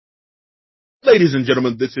Ladies and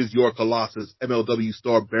gentlemen, this is your Colossus, MLW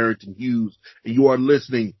star Barrington Hughes, and you are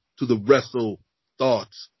listening to the Wrestle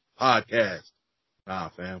Thoughts Podcast.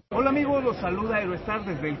 Fam. Hola amigos, los saluda Aerostar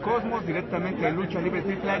desde el Cosmos, directamente de Lucha Libre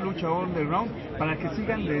Triple A, Lucha Underground, para que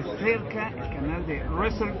sigan de cerca el canal de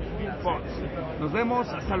Wrestle Thoughts. Nos vemos,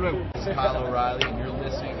 hasta luego. This is Kyle O'Reilly, and you're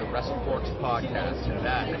listening to Wrestle Thoughts Podcast, and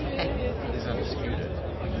that is undisputed.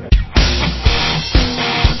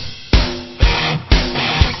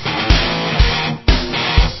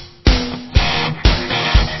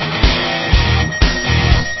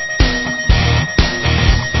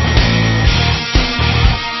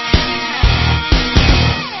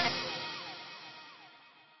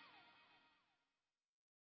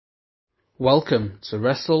 Welcome to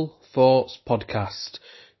Wrestle Thoughts Podcast.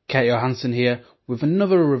 Kotto Hansen here with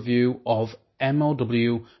another review of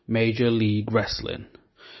MLW Major League Wrestling.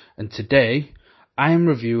 And today I am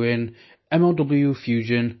reviewing MLW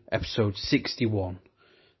Fusion episode 61,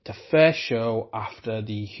 the first show after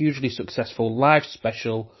the hugely successful live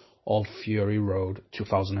special of Fury Road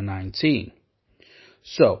 2019.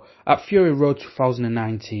 So, at Fury Road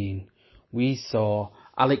 2019, we saw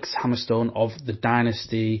Alex Hammerstone of the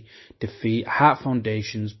Dynasty defeat Heart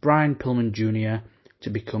Foundation's Brian Pillman Jr. to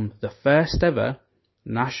become the first ever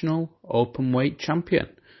National Openweight Champion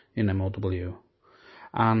in MLW.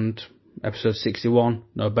 And episode 61,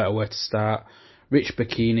 no better way to start. Rich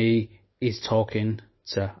Bikini is talking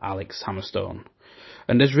to Alex Hammerstone.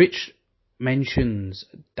 And as Rich mentions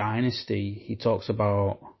Dynasty, he talks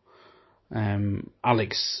about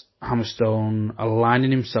Alex Hammerstone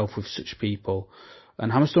aligning himself with such people.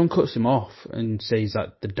 And Hammerstone cuts him off and says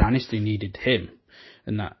that the Dynasty needed him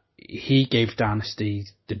and that he gave Dynasty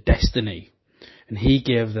the destiny and he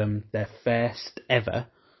gave them their first ever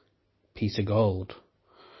piece of gold.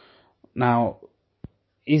 Now,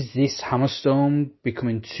 is this Hammerstone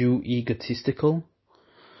becoming too egotistical?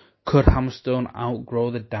 Could Hammerstone outgrow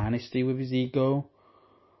the Dynasty with his ego?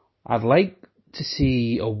 I'd like to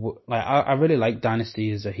see, I really like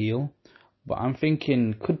Dynasty as a heel, but I'm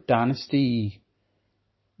thinking, could Dynasty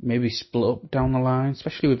maybe split up down the line,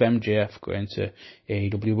 especially with MJF going to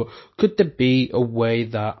AEW? But could there be a way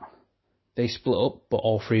that they split up, but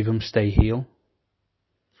all three of them stay heel?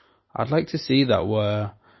 I'd like to see that,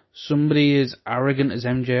 where somebody as arrogant as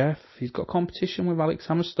MJF, he's got competition with Alex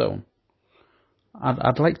Hammerstone.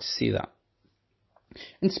 I'd like to see that.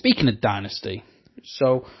 And speaking of Dynasty,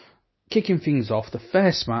 so kicking things off, the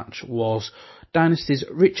first match was Dynasty's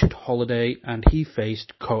Richard Holliday, and he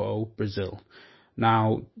faced Kotto Brazil.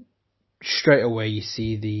 Now, straight away you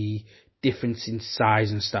see the difference in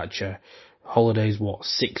size and stature. Holiday's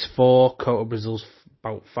 6'4", Kotto Brazil's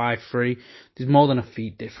about 5'3". There's more than a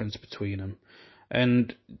feet difference between them.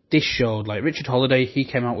 And this showed, Richard Holliday, he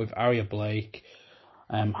came out with Aria Blake,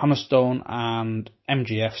 Hammerstone and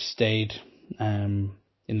MGF stayed in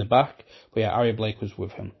the back, but yeah, Aria Blake was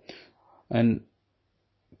with him. And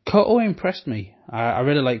Kotto impressed me. I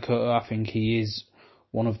really like Kotto. I think he is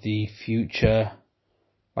one of the future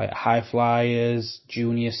high flyers,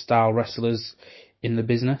 junior style wrestlers in the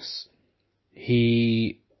business.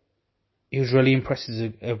 He was really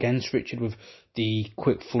impressive against Richard with the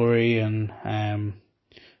quick flurry and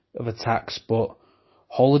of attacks, but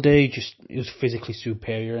Holliday he was physically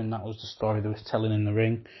superior, and that was the story they was telling in the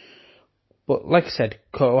ring. But like I said,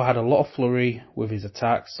 Kotto had a lot of flurry with his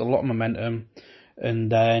attacks, a lot of momentum,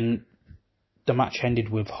 and then the match ended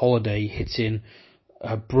with Holliday hitting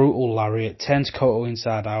a brutal lariat, turns Kotto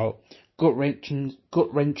inside out, gut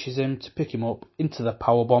wrenches him to pick him up into the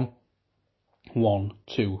powerbomb. 1,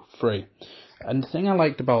 2, 3. And the thing I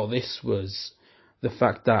liked about this was the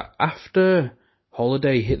fact that after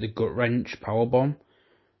Holliday hit the gut wrench powerbomb,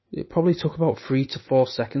 it probably took about 3 to 4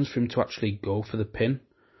 seconds for him to actually go for the pin.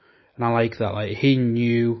 And I like that. He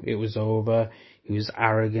knew it was over. He was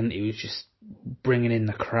arrogant. He was just bringing in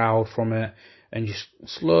the crowd from it, and just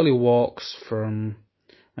slowly walks from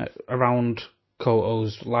around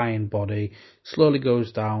Kotto's lying body, slowly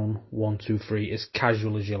goes down 1, 2, 3, as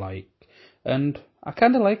casual as you like. And I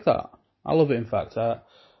kind of like that. I love it, in fact. There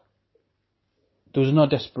was no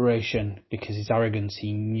desperation because his arrogance,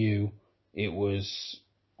 he knew it was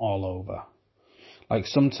all over.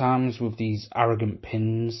 Sometimes with these arrogant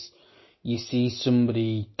pins, you see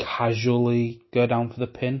somebody casually go down for the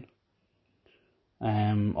pin.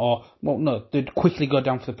 They'd quickly go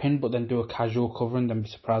down for the pin, but then do a casual cover and then be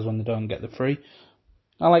surprised when they don't get the free.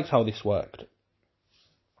 I liked how this worked.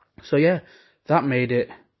 So yeah, that made it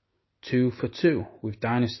 2 for 2 with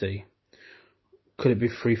Dynasty. Could it be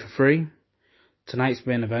 3 for 3? Tonight's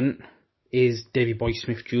main event is Davey Boy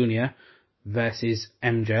Smith Jr. versus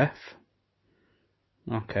MJF.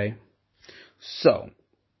 Okay. So,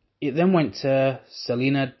 it then went to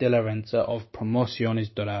Salina de la Renta of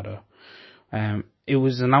Promociones Dorado. It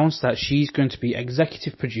was announced that she's going to be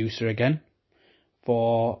executive producer again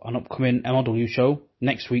for an upcoming MLW show,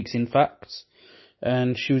 next week's in fact.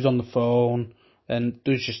 And she was on the phone, and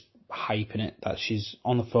there was just hype in it that she's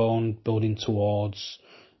on the phone building towards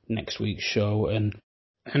next week's show. And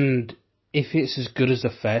if it's as good as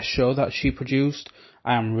the first show that she produced,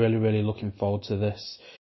 I am really, really looking forward to this.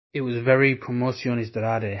 It was very Promociones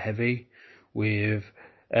Dorado heavy, with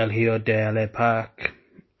El Hijo de LA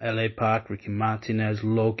Park, Ricky Martinez,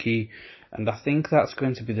 Loki, and I think that's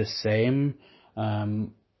going to be the same.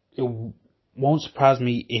 It won't surprise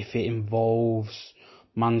me if it involves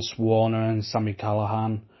Mance Warner and Sami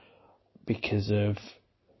Callihan, because of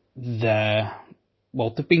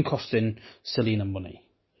they've been costing Salina money.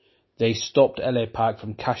 They stopped LA Park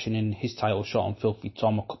from cashing in his title shot on Filthy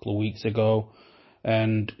Tom a couple of weeks ago,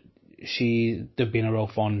 and they've been a real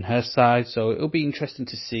thorn on her side, so it'll be interesting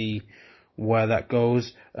to see where that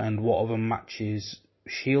goes and what other matches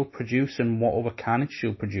she'll produce and what other carnage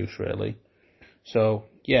she'll produce, really. So,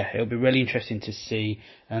 yeah, it'll be really interesting to see,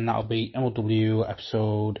 and that'll be MLW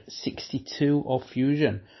episode 62 of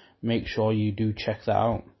Fusion. Make sure you do check that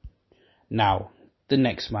out. Now, the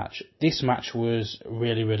next match. This match was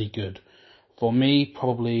really, really good. For me,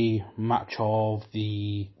 probably match of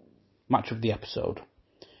the episode.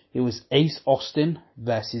 It was Ace Austin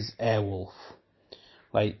versus Airwolf.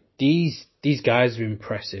 Like, these guys are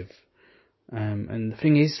impressive. And the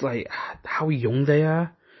thing is, like, how young they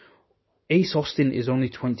are. Ace Austin is only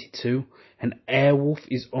 22, and Airwolf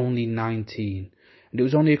is only 19. And it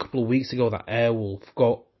was only a couple of weeks ago that Airwolf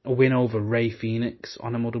got a win over Ray Phoenix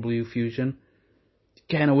on MLW Fusion.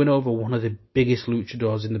 Getting a win over one of the biggest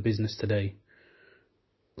luchadors in the business today.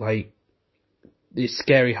 Like, it's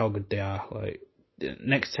scary how good they are. Like, the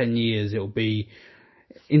next 10 years, it'll be...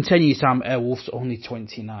 In 10 years' time, Airwolf's only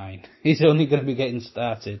 29. He's only going to be getting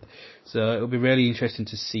started. So it'll be really interesting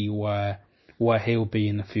to see where he'll be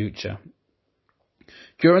in the future.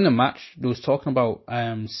 During the match, there was talking about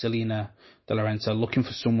Salina de la Renta looking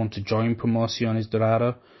for someone to join Promociones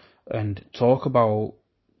Dorado, and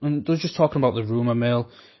they was just talking about the rumour mill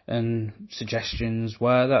and suggestions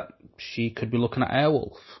where that she could be looking at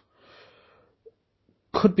Airwolf.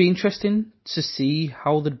 Could be interesting to see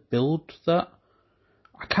how they build that.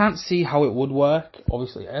 I can't see how it would work.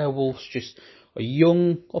 Obviously, Airwolf's just a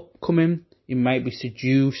young, upcoming. He might be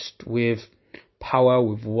seduced with power,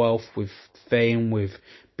 with wealth, with fame, with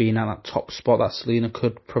being at that top spot that Salina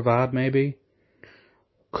could provide, maybe.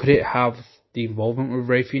 Could it have the involvement with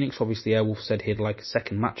Ray Phoenix? Obviously, Airwolf said he'd like a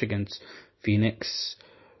second match against Phoenix.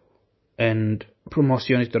 And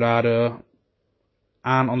Promociones Dorado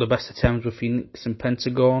aren't on the best of terms with Phoenix and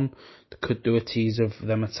Pentagon. They could do a tease of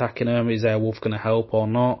them attacking him. Is Airwolf going to help or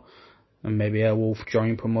not? And maybe Airwolf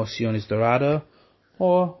join Promociones Dorado.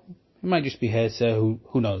 Or it might just be hearsay, who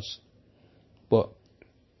knows. But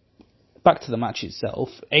back to the match itself.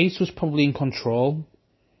 Ace was probably in control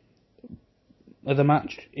of the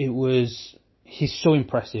match. He's so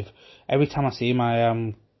impressive. Every time I see him, I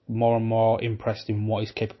am more and more impressed in what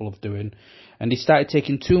he's capable of doing. And he started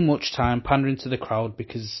taking too much time pandering to the crowd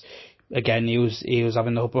because, again, he was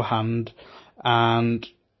having the upper hand, and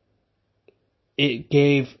it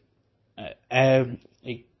gave Airwolf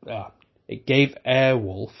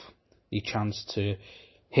the chance to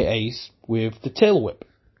hit Ace with the tail whip,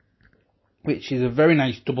 which is a very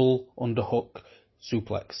nice double underhook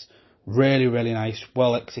suplex. Really, really nice,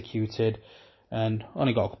 well executed, and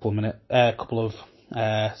only got a couple of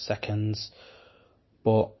seconds.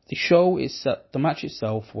 But the match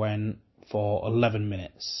itself went for 11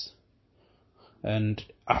 minutes. And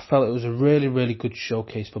I felt it was a really, really good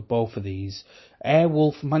showcase for both of these.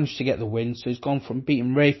 Airwolf managed to get the win, so he's gone from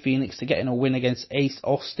beating Ray Phoenix to getting a win against Ace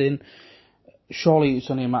Austin. Surely it's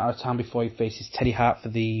only a matter of time before he faces Teddy Hart for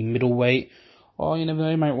the middleweight. Or you never know,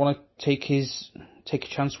 he might want to take a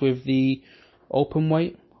chance with the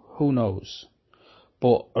openweight. Who knows?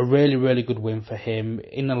 But a really, really good win for him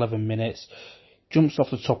in 11 minutes. Jumps off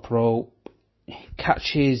the top rope,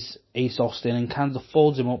 catches Ace Austin and kind of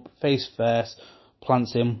folds him up face first,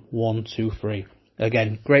 plants him 1, 2, 3.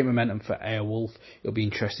 Again, great momentum for Airwolf. It'll be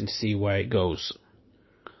interesting to see where it goes.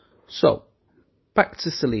 So, back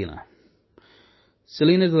to Salina.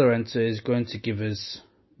 Salina de la Renta is going to give us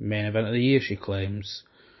main event of the year, she claims.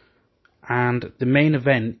 And the main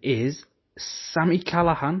event is Sami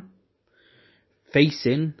Callihan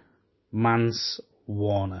facing Mance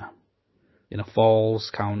Warner in a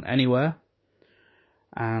Falls Count Anywhere.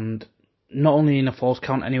 And not only in a Falls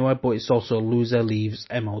Count Anywhere, but it's also Loser Leaves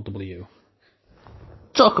MLW.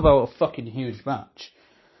 Talk about a fucking huge match.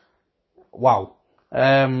 Wow.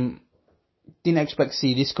 Didn't expect to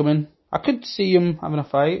see this coming. I could see him having a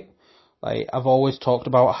fight. Like, I've always talked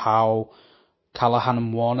about how Callahan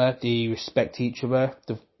and Warner, they respect each other.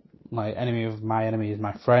 My enemy of my enemy is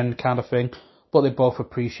my friend kind of thing. But they both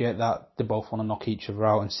appreciate that. They both want to knock each other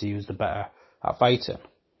out and see who's the better at fighting.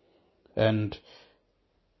 And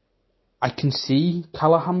I can see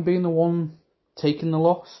Callahan being the one taking the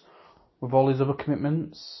loss with all his other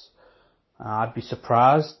commitments. I'd be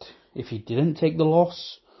surprised if he didn't take the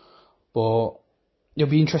loss. But it'll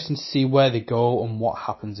be interesting to see where they go and what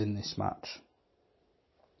happens in this match.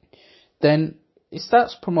 Then it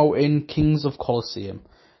starts promoting Kings of Colosseum,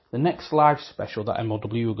 the next live special that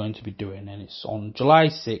MLW are going to be doing, and it's on July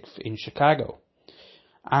 6th in Chicago.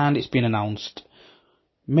 And it's been announced,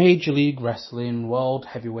 Major League Wrestling World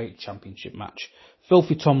Heavyweight Championship match.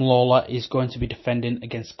 Filthy Tom Lawler is going to be defending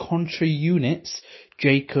against Contra Unit's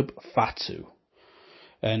Jacob Fatu.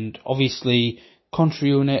 And obviously, Contra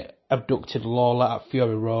Unit abducted Lawler at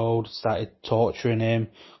Fury Road, started torturing him,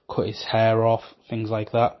 cut his hair off, things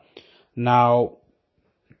like that. Now,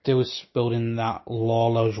 there was building that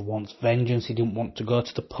Lawler wants vengeance, he didn't want to go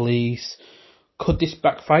to the police. Could this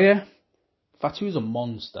backfire? Fatu's a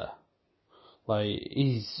monster. Like,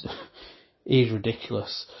 he's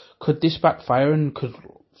ridiculous. Could this backfire, and could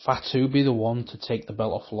Fatu be the one to take the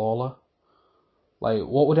belt off Lawler? Like,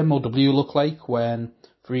 what would MLW look like when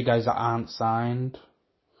 3 guys that aren't signed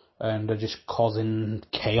and are just causing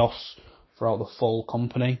chaos throughout the full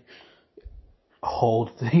company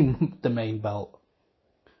hold the main belt?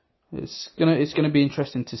 It's gonna be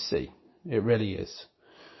interesting to see. It really is.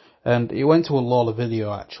 And he went to a Lawler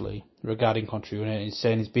video actually regarding Contra Unit. He's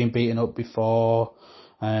saying he's been beaten up before,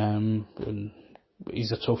 and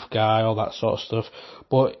he's a tough guy, all that sort of stuff.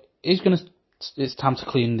 But it's time to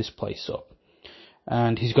clean this place up,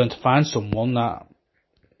 and he's going to find someone that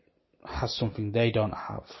has something they don't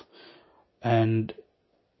have. And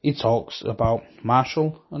he talks about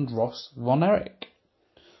Marshall and Ross Von Erich.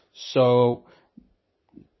 So,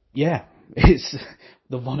 yeah, it's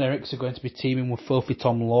the Von Erichs are going to be teaming with Filthy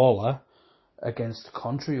Tom Lawler against the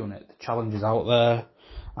Contra Unit. The challenge is out there,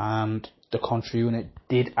 and the Contra Unit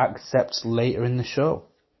did accept later in the show.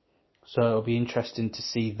 So it'll be interesting to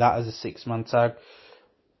see that as a 6-man tag.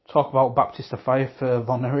 Talk about Baptista Fire for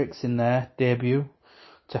Von Erichs in their debut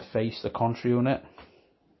to face the Contra Unit.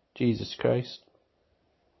 Jesus Christ.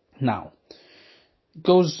 Now,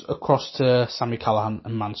 goes across to Sami Callihan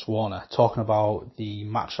and Mance Warner, talking about the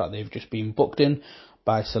match that they've just been booked in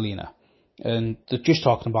by Salina. And they're just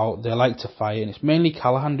talking about they like to fight, and it's mainly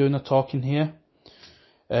Callihan doing the talking here.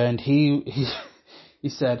 And he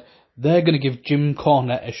said they're going to give Jim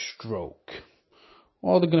Cornette a stroke,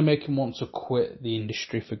 or they're going to make him want to quit the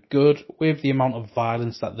industry for good with the amount of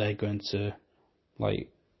violence that they're going to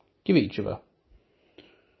give each other.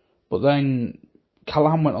 But then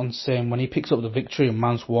Callihan went on saying when he picks up the victory and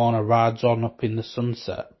Mance Warner rides on up in the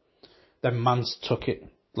sunset, then Mance took it,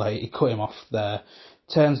 he cut him off there,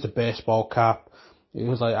 turns the baseball cap. He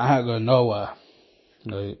was like, I ain't going nowhere.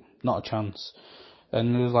 Not a chance.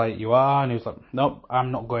 And he was like, you are? And he was like, nope,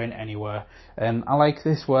 I'm not going anywhere. And I like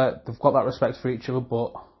this where they've got that respect for each other,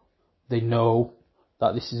 but they know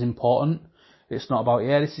that this is important. It's not about,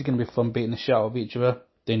 this is going to be fun beating the shit out of each other.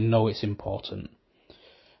 They know it's important.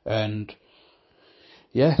 And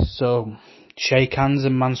so shake hands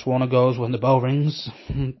and Mance Warner goes when the bell rings.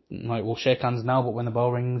 We'll shake hands now, but when the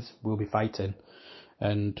bell rings, we'll be fighting.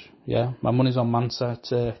 And my money's on Mansa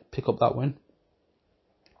to pick up that win.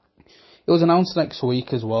 It was announced next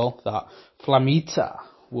week as well that Flamita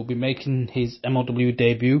will be making his MLW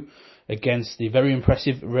debut against the very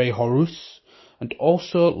impressive Rey Horus. And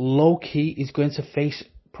also Low-Key is going to face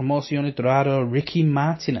Promociones Dorado Ricky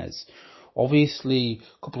Martinez. Obviously,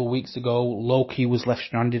 a couple of weeks ago, Low-Key was left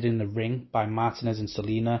stranded in the ring by Martinez and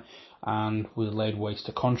Salina and was laid waste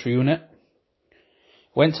to Contra Unit.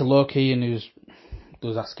 Went to Low-Key and he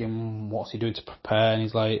was asking what's he doing to prepare, and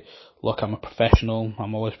he's like, look, I'm a professional,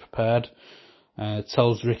 I'm always prepared.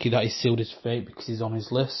 Tells Ricky that he's sealed his fate because he's on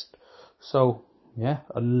his list. So,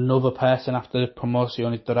 another person after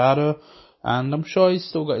Promociones Dorado, and I'm sure he's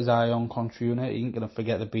still got his eye on Contra Unit. He ain't going to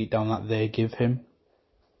forget the beatdown that they give him.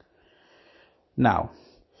 Now,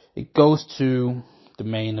 it goes to the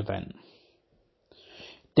main event.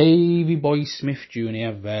 Davey Boy Smith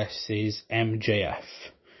Jr. versus MJF.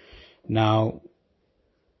 Now,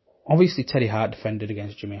 obviously Teddy Hart defended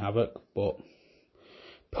against Jimmy Havoc, but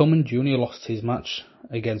Pillman Jr. lost his match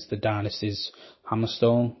against the Dynasty's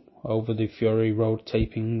Hammerstone over the Fury Road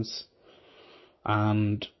tapings.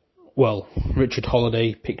 And, Richard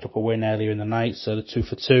Holliday picked up a win earlier in the night, so the 2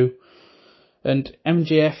 for 2. And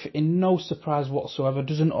MJF, in no surprise whatsoever,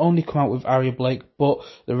 doesn't only come out with Aria Blake, but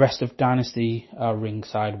the rest of Dynasty are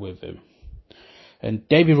ringside with him. And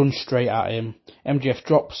Davey runs straight at him. MJF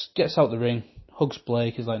drops, gets out the ring, hugs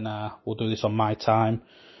Blake, is like, nah, we'll do this on my time.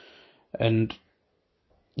 And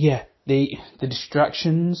yeah, the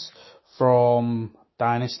distractions from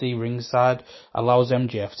Dynasty ringside allows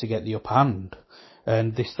MJF to get the upper hand.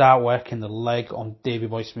 And they start working the leg on Davey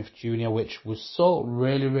Boy Smith Jr, which was sold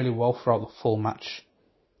really, really well throughout the full match.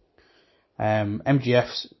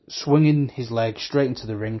 MJF swinging his leg straight into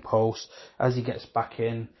the ring post. As he gets back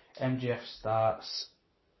in, MJF starts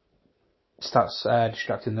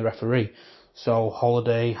distracting the referee. So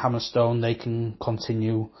Holliday, Hammerstone, they can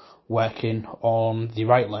continue working on the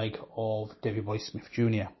right leg of Davey Boy Smith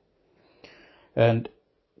Jr. And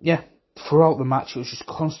yeah, throughout the match, it was just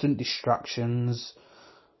constant distractions,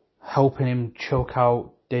 helping him choke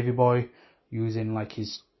out Davey Boy using like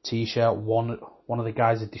his t-shirt. One of the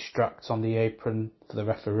guys would distract on the apron for the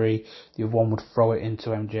referee. The other one would throw it into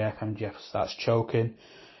MJF. MJF starts choking.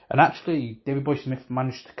 And actually, Davey Boy Smith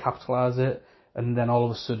managed to capitalise it. And then all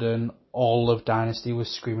of a sudden, all of Dynasty was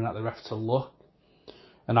screaming at the ref to look.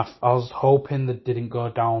 And I was hoping that didn't go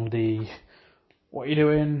down the, what are you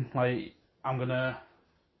doing? Like, I'm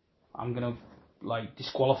gonna like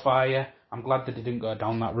disqualify you. I'm glad that they didn't go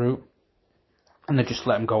down that route, and they just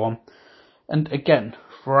let him go on. And again,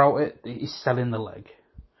 throughout it, he's selling the leg.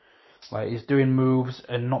 Like, he's doing moves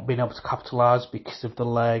and not being able to capitalise because of the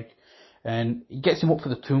leg. And he gets him up for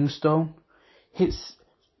the tombstone, hits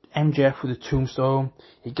MJF with a tombstone.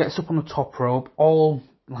 He gets up on the top rope, all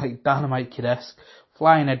like Dynamite Kid-esque,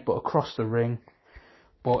 flying headbutt across the ring.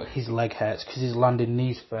 But his leg hurts because he's landing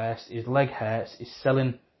knees first. His leg hurts. He's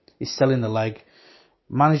selling the leg.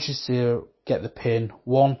 Manages to get the pin.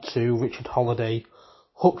 1-2. Richard Holliday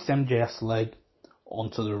hooks MJF's leg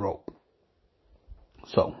onto the rope.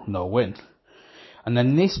 So, no win. And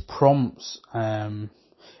then this prompts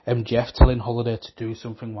MJF telling Holliday to do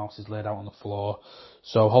something whilst he's laid out on the floor.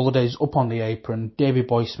 So Holliday's up on the apron. Davey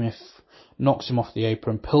Boy Smith knocks him off the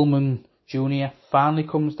apron. Pillman Jr. finally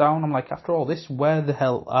comes down. I'm like, after all this, where the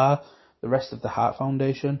hell are the rest of the Hart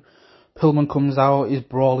Foundation? Pillman comes out, he's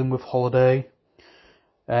brawling with Holliday.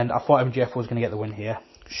 And I thought MJF was going to get the win here.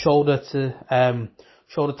 Shoulder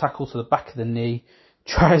tackle to the back of the knee.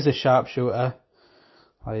 Tries the sharpshooter.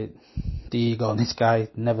 The ego on this guy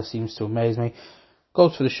never seems to amaze me.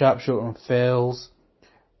 Goes for the sharpshooter and fails.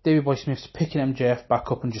 Davey Boy Smith's picking MJF back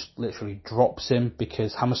up and just literally drops him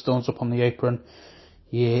because Hammerstone's up on the apron.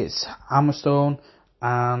 He hits Hammerstone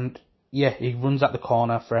and yeah, he runs at the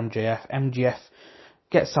corner for MJF. MJF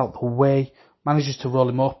gets out the way, manages to roll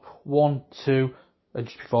him up. 1, 2, and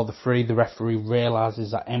just before the 3, the referee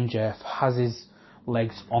realises that MJF has his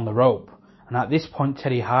legs on the rope. And at this point,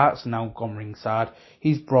 Teddy Hart's now gone ringside.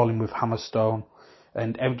 He's brawling with Hammerstone.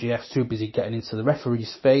 And MJF's too busy getting into the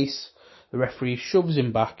referee's face. The referee shoves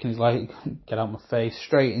him back and he's like, get out my face,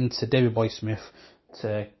 straight into Davey Boy Smith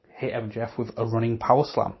to hit MJF with a running power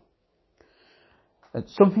slam. And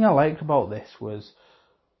something I liked about this was,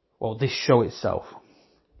 this show itself.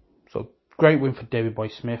 So, great win for Davey Boy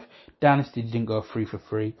Smith. Dynasty didn't go 3 for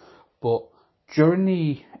 3, but during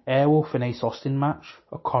the Airwolf and Ace Austin match,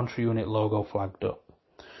 a Contra Unit logo flagged up.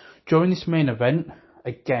 During this main event,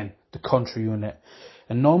 again, the Contra Unit.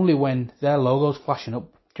 And normally when their logo's flashing up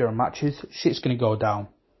during matches, shit's going to go down.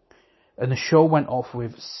 And the show went off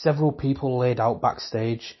with several people laid out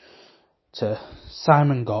backstage to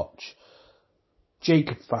Simon Gotch,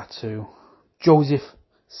 Jacob Fatu, Joseph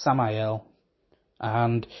Samael,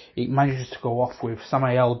 and it manages to go off with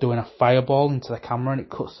Samael doing a fireball into the camera and it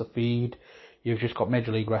cuts the feed. You've just got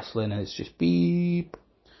Major League Wrestling and it's just beep.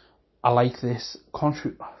 I like this.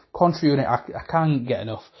 Contra Unit, I can't get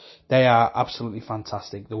enough. They are absolutely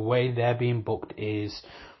fantastic. The way they're being booked is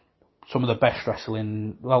some of the best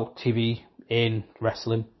wrestling, TV in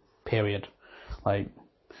wrestling, period. Like,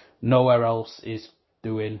 nowhere else is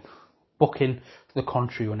booking the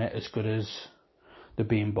Contra Unit as good as they're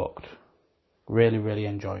being booked. Really, really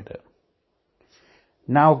enjoyed it.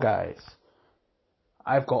 Now, guys,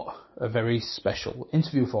 I've got a very special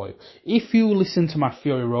interview for you. If you listen to my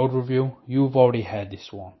Fury Road review, you've already heard this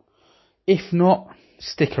one. If not,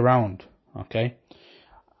 stick around, okay?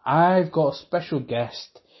 I've got a special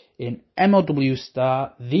guest in MLW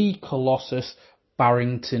star, the Colossus,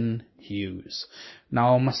 Barrington Hughes.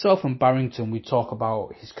 Now, myself and Barrington, we talk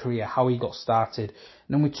about his career, how he got started, and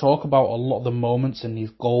then we talk about a lot of the moments and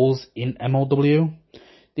his goals in MLW.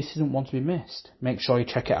 This isn't one to be missed. Make sure you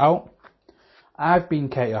check it out. I've been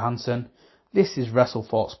Kate Johansson. This is Wrestle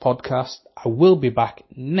Thoughts Podcast. I will be back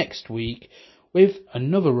next week with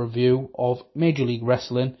another review of Major League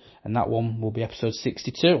Wrestling, and that one will be episode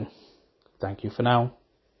 62. Thank you for now.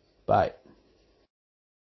 Bye.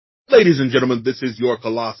 Ladies and gentlemen, this is your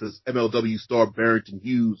Colossus, MLW star Barrington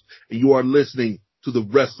Hughes, and you are listening to the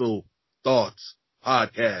Wrestle Thoughts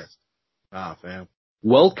Podcast. Fam.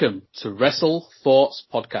 Welcome to Wrestle Thoughts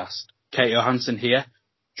Podcast. Kate Johansson here,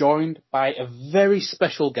 joined by a very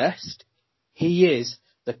special guest. He is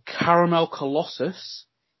the Caramel Colossus,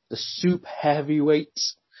 the super heavyweight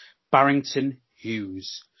Barrington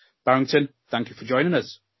Hughes. Barrington, thank you for joining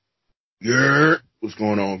us. Yeah. What's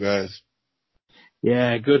going on, guys?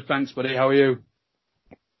 Yeah, good. Thanks, buddy. How are you?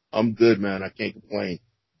 I'm good, man. I can't complain.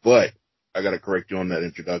 But I got to correct you on that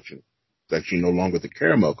introduction. It's actually no longer the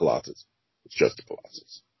Caramel Colossus. It's just the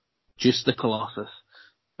Colossus. Just the Colossus.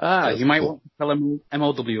 Just you might want to tell him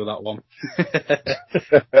MLW that one.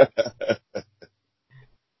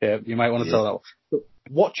 Yeah, you might want to tell that one. But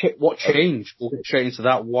what changed? We'll get straight into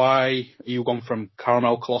that. Why are you gone from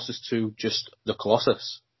Caramel Colossus to just the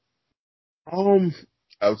Colossus? I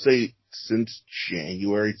would say since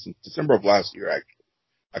December of last year, actually,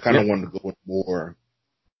 I kind of wanted to go in a more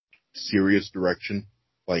serious direction.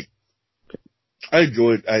 Like, I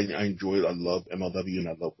love MLW and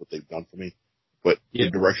I love what they've done for me. But the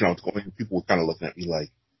direction I was going, people were kind of looking at me like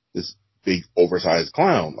this big oversized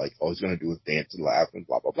clown, like all he's going to do is dance and laugh and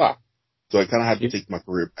blah, blah, blah. So I kind of had to take my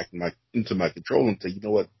career back into my control and say, you know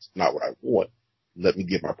what, it's not what I want. Let me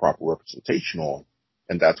get my proper representation on.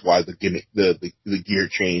 And that's why the gimmick, the gear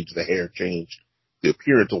changed, the hair changed, the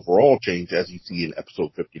appearance overall changed, as you see in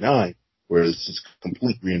episode 59, where it's this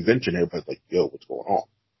complete reinvention. Everybody's like, yo, what's going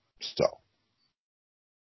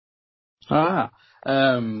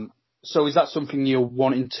on? So is that something you're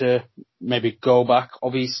wanting to maybe go back?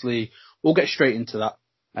 Obviously, we'll get straight into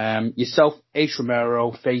that. Yourself, Ace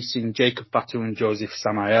Romero, facing Jacob Fatu and Joseph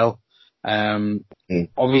Samael.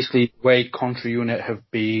 Obviously, the way Contra Unit have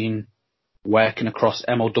been working across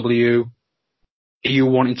MLW, are you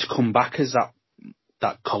wanting to come back as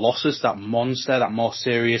that Colossus, that monster, that more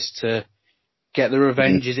serious to get the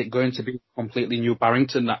revenge? Is it going to be completely new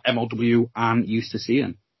Barrington that MLW aren't used to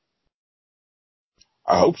seeing?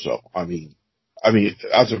 I hope so. I mean,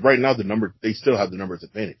 as of right now, they still have the numbers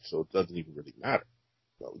advantage, so it doesn't even really matter.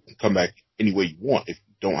 You can come back any way you want. If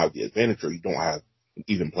you don't have the advantage or you don't have an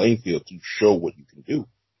even playing field to show what you can do,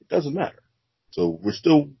 it doesn't matter. So we're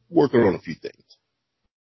still working on a few things.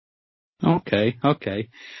 Okay.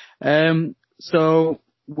 So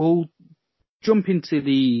we'll jump into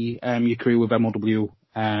your career with MLW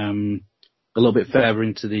a little bit further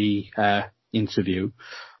into the interview.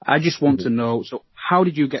 I just want to know, so how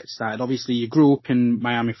did you get started? Obviously, you grew up in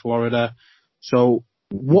Miami, Florida. So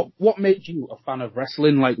what made you a fan of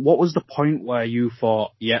wrestling? Like, what was the point where you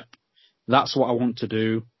thought, yep, that's what I want to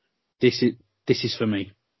do. This is for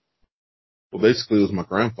me? Well, basically, it was my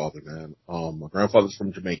grandfather, man. My grandfather's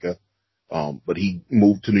from Jamaica, but he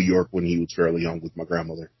moved to New York when he was fairly young with my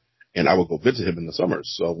grandmother, and I would go visit him in the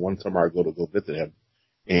summers. So one summer I go visit him,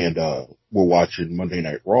 and we're watching Monday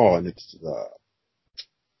Night Raw, and it's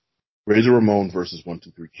Razor Ramon versus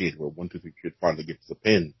 1-2-3 Kid, where 1-2-3 Kid finally gets the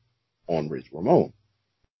pin on Razor Ramon.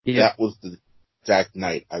 Yeah. That was the exact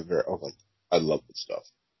night I was like, I love this stuff.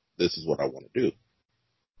 This is what I want to do.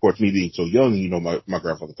 Of course, me being so young, my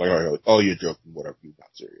grandfather's like, all right, oh, you're joking, whatever, you're not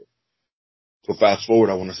serious. So fast forward,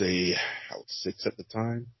 I want to say I was 6 at the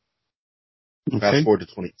time. Okay. Fast forward to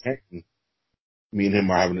 2010, me and him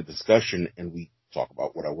are having a discussion, and we talk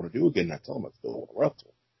about what I want to do again. And I tell him I still want to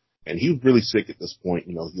wrestle. And he was really sick at this point.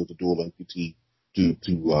 He was a dual amputee due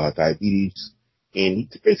to diabetes. And he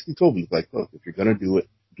basically told me, like, look, if you're going to do it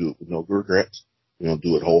with no regrets. Do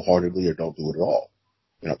it wholeheartedly or don't do it at all.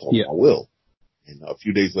 And I told him I will. And a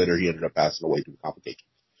few days later, he ended up passing away due to complications.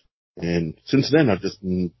 And since then, I've just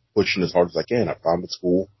been pushing as hard as I can. I found the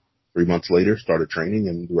school 3 months later, started training,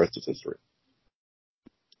 and the rest is history.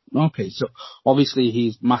 Okay, so obviously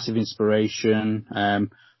he's massive inspiration.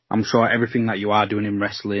 I'm sure everything that you are doing in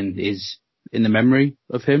wrestling is in the memory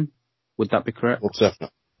of him. Would that be correct? Well, definitely.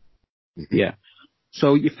 Mm-hmm. Yeah.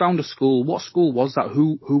 So you found a school. What school was that?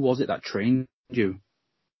 Who was it that trained you?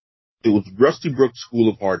 It was Rusty Brooks School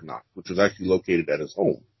of Hard Knocks, which was actually located at his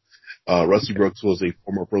home. Rusty Brooks was a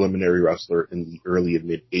former preliminary wrestler in the early and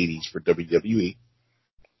mid 80s for WWE.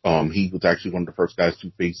 He was actually one of the first guys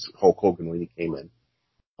to face Hulk Hogan when he came in,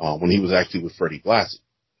 when he was actually with Freddie Blassie.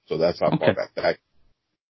 So that's how far back that.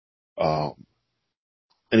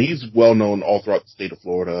 And he's well known all throughout the state of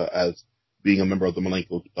Florida as being a member of the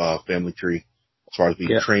Malenko family tree, as far as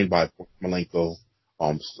being trained by Malenko,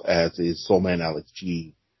 as is Soul Man Alex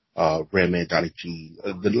G, Grandman Johnny G.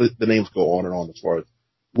 The names go on and on as far as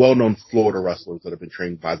well-known Florida wrestlers that have been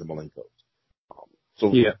trained by the Malenkos.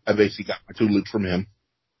 So I basically got my tutelage from him.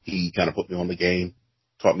 He kind of put me on the game,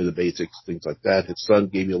 taught me the basics, things like that. His son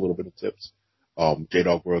gave me a little bit of tips,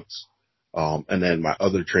 J-Dog Brooks. And then my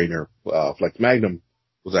other trainer, Flex Magnum,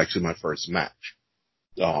 was actually my first match,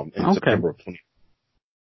 in September of 20.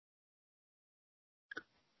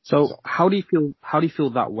 So how do you feel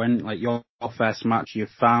that went? Like your first match, you're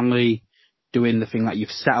finally doing the thing that you've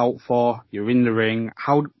set out for, you're in the ring.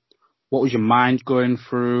 What was your mind going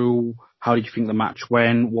through? How did you think the match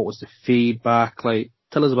went? What was the feedback? Like,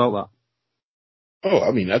 tell us about that. Oh,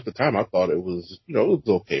 I mean, at the time I thought it was, it was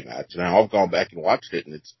an okay match. Now I've gone back and watched it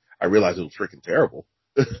and I realized it was freaking terrible.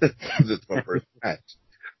 Because it's my first match.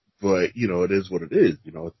 But, it is what it is.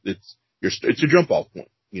 It's your jump off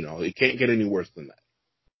point. It can't get any worse than that.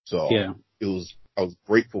 So I was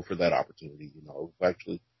grateful for that opportunity. It was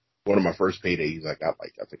actually one of my first paydays. I got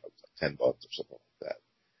I think it was $10 or something like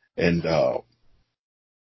that. And,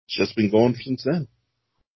 it's just been going since then.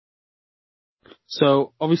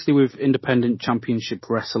 So obviously with Independent Championship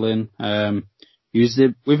Wrestling, you was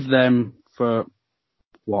with them for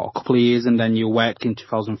a couple of years, and then you worked in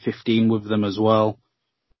 2015 with them as well.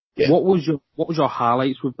 Yeah. What was your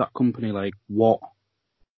highlights with that company? Like what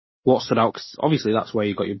stood out? 'Cause obviously that's where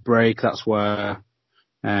you got your break. That's where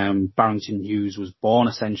Barrington Hughes was born,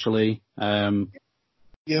 essentially.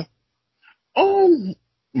 Yeah.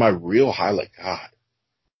 My real highlight, God,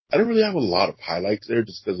 I don't really have a lot of highlights there,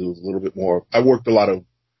 just because it was a little bit more. I worked a lot of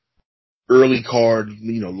early card,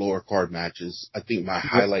 lower card matches. I think my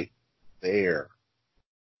highlight there,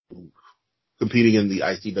 competing in the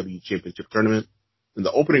ICW Championship Tournament, and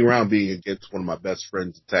the opening round being against one of my best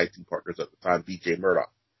friends and tag team partners at the time, BJ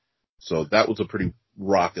Murdoch. So that was a pretty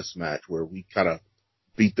raucous match where we kind of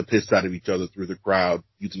beat the piss out of each other through the crowd,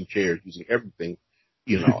 using chairs, using everything,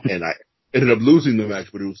 and I ended up losing the match,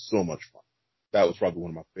 but it was so much fun. That was probably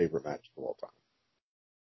one of my favorite matches of all time.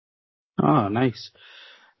 Oh, nice.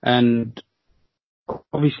 And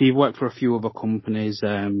obviously you've worked for a few other companies,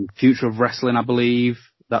 Future of Wrestling, I believe.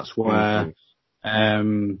 That's where,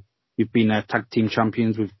 you've been tag team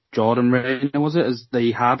champions with Jordan Renta, was it, as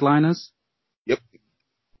the hardliners? Yep.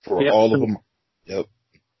 For all of them. Yep.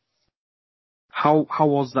 How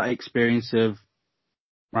was that experience of,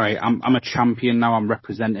 right, I'm a champion now, I'm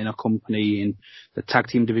representing a company in the tag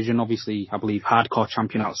team division, obviously, I believe hardcore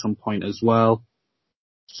champion at some point as well.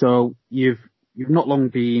 So you've not long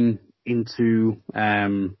been into,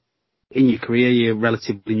 in your career, you're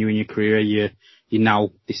relatively new in your career, you're now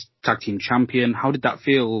this tag team champion. How did that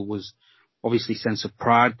feel? Was obviously sense of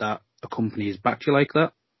pride that a company has backed you like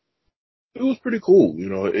that? It was pretty cool.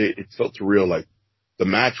 It felt surreal. Like the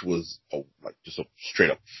match was just a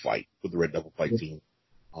straight up fight with the Red Devil Fight team.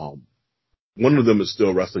 One of them is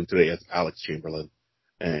still wrestling today as Alex Chamberlain,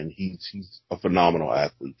 and he's a phenomenal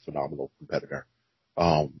athlete, phenomenal competitor.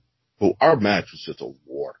 But our match was just a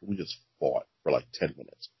war. We just fought for 10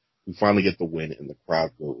 minutes. We finally get the win, and the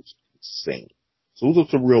crowd goes insane. So it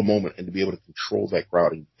was a real moment, and to be able to control that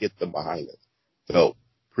crowd and get them behind us felt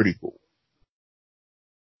pretty cool.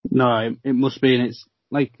 No, it must be, and it's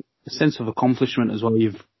like a sense of accomplishment as well.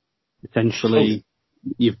 You've essentially,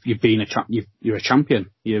 you've been you're a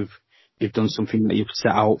champion. You've done something that you've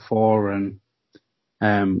set out for, and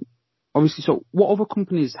obviously. So, what other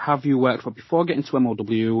companies have you worked for before getting to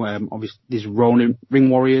MLW? Obviously, there's Ronin Ring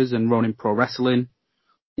Warriors and Ronin Pro Wrestling.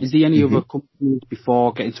 Is there any other companies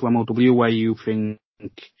before getting to MLW where you think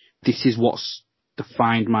this is what's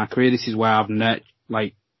defined my career? This is where I've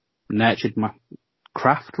nurtured my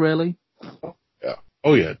craft, really? Yeah.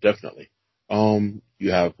 Oh yeah, definitely. You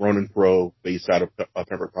have Ronin Pro based out of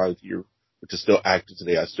Pembroke Pines here, which is still active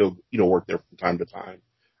today. I still, work there from time to time.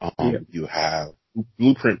 You have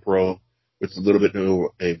Blueprint Pro, which is a little bit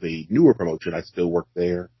of a newer promotion. I still work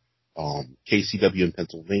there. KCW in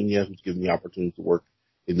Pennsylvania, who's given me the opportunity to work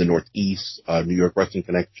in the Northeast, New York Wrestling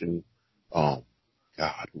Connection. God,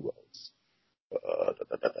 who else?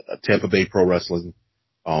 Tampa Bay Pro Wrestling,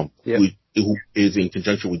 who is in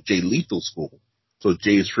conjunction with Jay Lethal School. So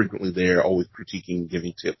Jay is frequently there, always critiquing,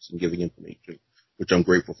 giving tips and giving information, which I'm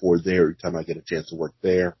grateful for there every time I get a chance to work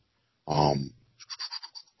there. I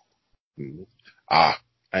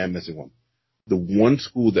am missing one. The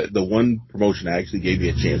one promotion that actually gave me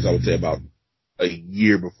a chance, I would say about a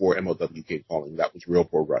year before MLW came calling, that was Real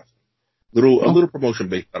Pro Wrestling. A little promotion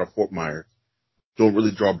based out of Fort Myers. Don't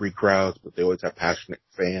really draw big crowds, but they always have passionate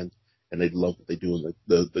fans, and they love what they do. And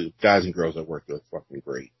the guys and girls I work with are fucking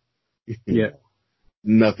great.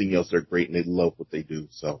 Nothing else, they're great, and they love what they do.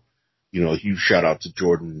 So, huge shout out to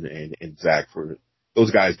Jordan and Zach for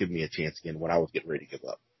those guys give me a chance again when I was getting ready to give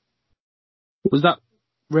up. Was that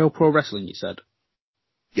Real Pro Wrestling, you said?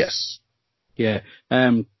 Yes. Yeah.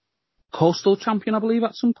 Coastal champion, I believe,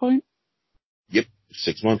 at some point? Yep.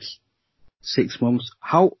 6 months. 6 months.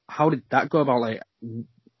 How did that go about? Like,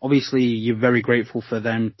 obviously, you're very grateful for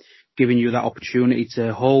them giving you that opportunity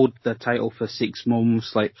to hold the title for 6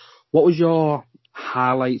 months. Like, what was your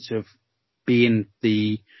highlights of being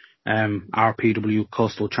the RPW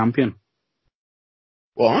Coastal champion?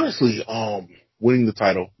 Well, honestly, winning the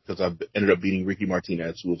title, because I ended up beating Ricky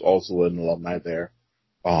Martinez, who was also an alumni there.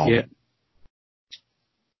 Yeah.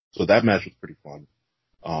 So that match was pretty fun.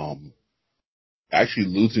 Actually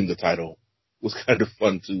losing the title was kind of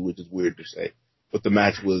fun too, which is weird to say. But the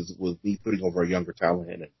match was me putting over a younger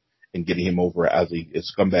talent and getting him over as a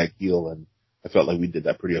scumbag heel, and I felt like we did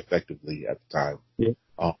that pretty effectively at the time. Yeah.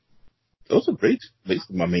 Those are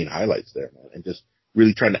basically my main highlights there, man. And just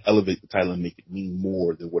really trying to elevate the title and make it mean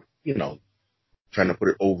more than what, trying to put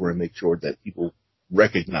it over and make sure that people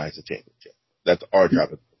recognize the championship. That's our job.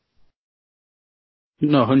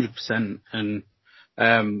 No, 100%. And,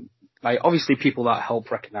 like, obviously people that help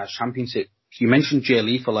recognize championships. You mentioned Jay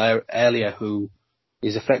Lethal earlier, who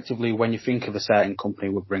is effectively, when you think of a certain company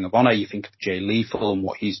with Ring of Honor, you think of Jay Lethal and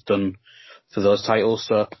what he's done for those titles.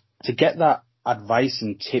 So to get that advice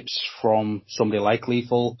and tips from somebody like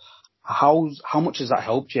Lethal, how much has that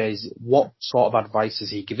helped you? What sort of advice has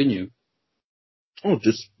he given you? Oh,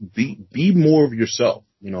 just be more of yourself.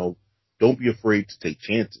 Don't be afraid to take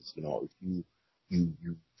chances. If you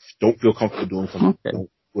don't feel comfortable doing something, don't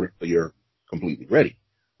put it until you're completely ready.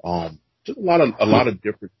 Just a lot of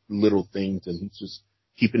different little things, and just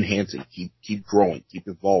keep enhancing, keep growing, keep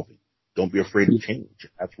evolving. Don't be afraid of change.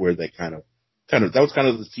 That's where that that was kind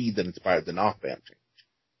of the seed that inspired the Knopf Band change.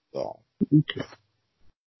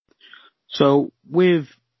 So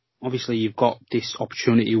obviously you've got this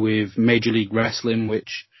opportunity with Major League Wrestling,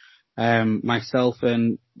 which myself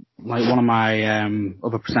and like one of my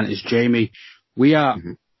other presenters, Jamie, we are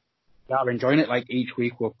enjoying it. Like each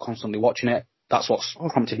week we're constantly watching it. That's what's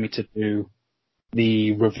prompted me to do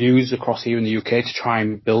the reviews across here in the UK to try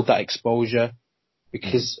and build that exposure,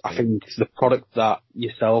 because I think the product that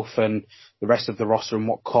yourself and the rest of the roster and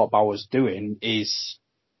what Kotto Bauer's doing is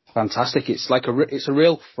fantastic. It's like it's a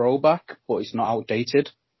real throwback, but it's not outdated.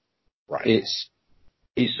 Right.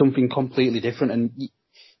 It's something completely different. And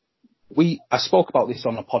I spoke about this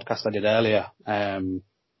on a podcast I did earlier,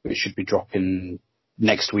 which should be dropping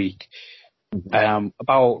next week,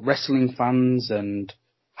 about wrestling fans and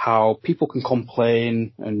how people can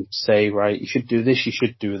complain and say, right, you should do this, you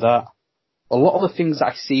should do that. A lot of the things that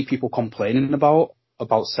I see people complaining about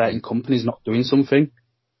certain companies not doing something,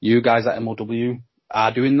 you guys at MLW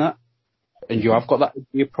are doing that, and you have got that in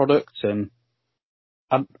your product. And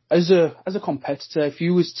as a competitor,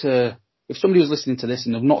 if somebody was listening to this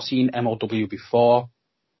and they've not seen MLW before,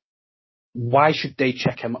 why should they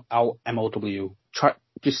check out MLW?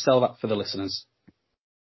 Just sell that for the listeners.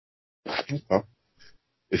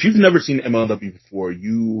 If you've never seen MLW before,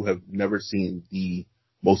 you have never seen the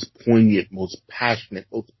most poignant, most passionate,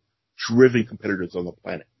 most driven competitors on the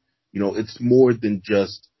planet. It's more than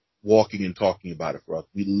just walking and talking about it for us.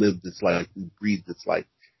 We live this life. We breathe this life.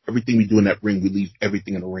 Everything we do in that ring, we leave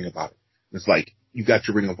everything in the ring about it. And it's like, you got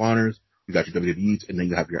your Ring of Honors, you got your WWEs, and then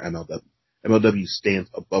you have your MLW. MLW stands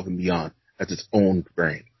above and beyond as its own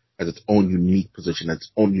brand, as its own unique position, as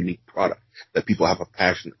its own unique product that people have a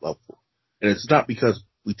passionate love for. And it's not because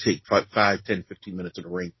we take 5, 10, 15 minutes in the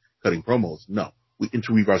ring cutting promos. No, we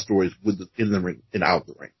interweave our stories in the ring and out of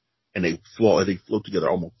the ring. And they flow together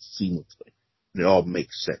almost seamlessly. And it all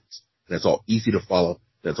makes sense. And it's all easy to follow.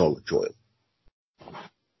 And it's all enjoyable.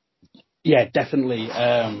 Yeah, definitely.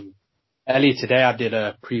 Earlier today I did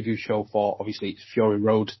a preview show for, obviously, it's Fury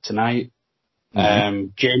Road tonight.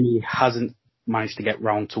 Jamie hasn't managed to get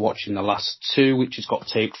round to watching the last two, which has got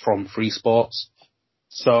taped from Free Sports.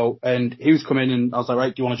 So, and he was coming and I was like,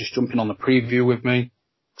 right, do you want to just jump in on the preview with me?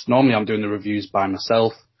 Because normally I'm doing the reviews by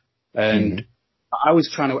myself. And I was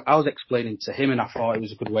explaining to him, and I thought it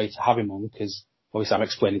was a good way to have him on, because obviously I'm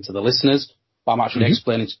explaining to the listeners, but I'm actually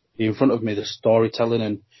explaining to you in front of me the storytelling.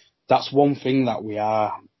 And that's one thing that we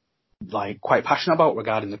are like quite passionate about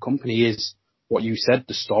regarding the company, is what you said,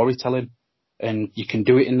 the storytelling. And you can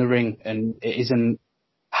do it in the ring, and it isn't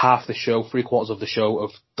half the show, 3/4 of the show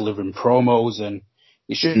of delivering promos, and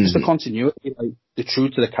it's just the continuity, like the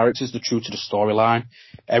truth to the characters, the truth to the storyline.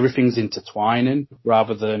 Everything's intertwining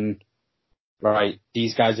rather than, right,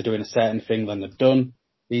 these guys are doing a certain thing, then they're done.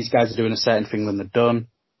 These guys are doing a certain thing, then they're done.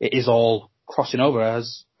 It is all crossing over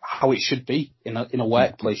as how it should be in a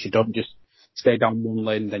workplace. You don't just stay down one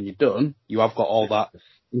lane, then you're done. You have got all that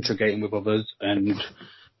integrating with others, and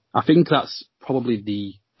I think that's probably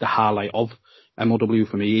the highlight of MLW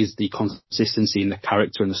for me is the consistency in the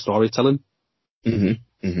character and the storytelling.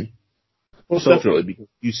 Mm-hmm. Mm-hmm. Well, definitely, because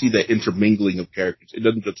you see that intermingling of characters. It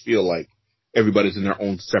doesn't just feel like everybody's in their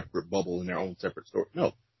own separate bubble, in their own separate story.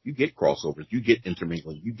 No, you get crossovers, you get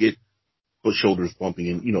intermingling, you get shoulders bumping,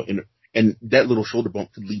 and and that little shoulder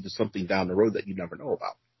bump could lead to something down the road that you never know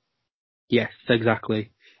about. Yes,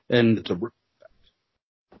 exactly. And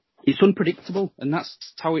it's unpredictable, and that's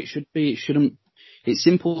how it should be. It's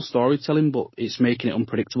simple storytelling, but it's making it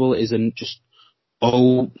unpredictable. It isn't just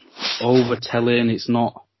overtelling. It's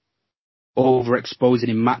not overexposing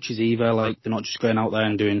in matches either. Like, they're not just going out there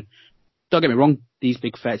and doing, don't get me wrong, these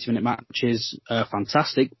big 30-minute matches are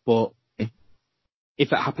fantastic, but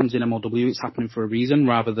if it happens in MLW, it's happening for a reason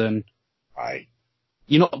rather than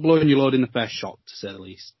you're not blowing your load in the first shot, to say the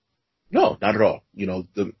least. No, not at all.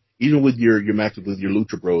 Even with your matches with your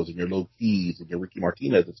Lucha Bros and your Low Keys and your Ricky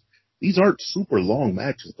Martinez, these aren't super long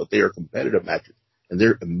matches, but they are competitive matches. And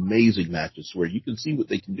they're amazing matches where you can see what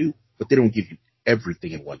they can do, but they don't give you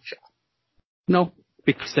everything in one shot. No,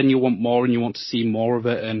 because then you want more and you want to see more of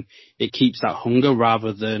it, and it keeps that hunger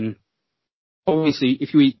rather than, obviously,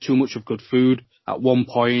 if you eat too much of good food, at one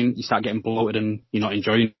point you start getting bloated and you're not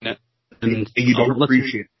enjoying it. And you don't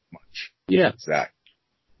appreciate it much. Yeah. Exactly.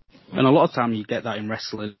 And a lot of time you get that in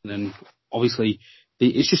wrestling, and obviously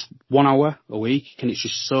it's just 1 hour a week, and it's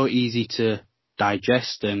just so easy to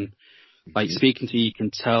digest, and like speaking to you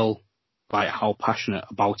can tell like how passionate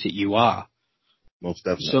about it you are. Most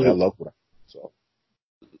definitely. I love what so.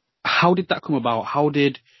 How did that come about? How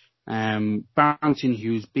did Barrington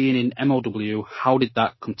Hughes being in MLW, how did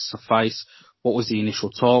that come to suffice? What was the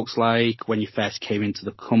initial talks like when you first came into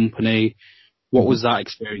the company? What was that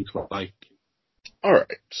experience like? All right.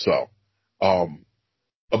 So, a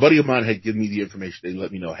buddy of mine had given me the information. They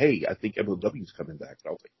let me know, hey, I think MLW is coming back. And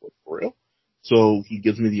I was like, what, for real? So he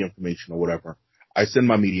gives me the information or whatever. I send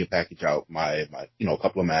my media package out, my a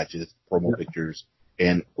couple of matches, promo pictures,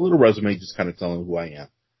 and a little resume just kind of telling who I am.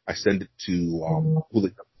 I send it to, who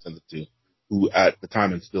they send it to, who at the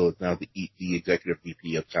time and still is now the executive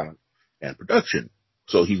VP of talent and production.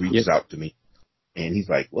 So he reaches out to me and he's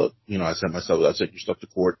like, look, I sent your stuff to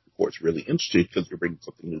court. The court's really interested because you're bringing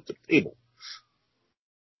something new to the table.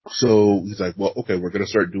 So he's like, well, okay, we're going to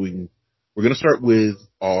start with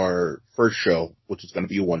our first show, which is going to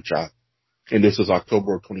be a one shot. And this is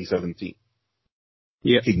October of 2017.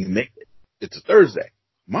 Yeah. Can you make it? It's a Thursday.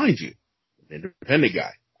 Mind you, I'm an independent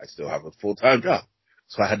guy. I still have a full-time job.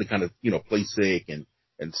 So I had to kind of, play sick and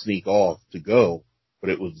sneak off to go.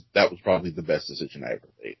 But that was probably the best decision I ever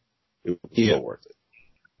made. It was so worth it.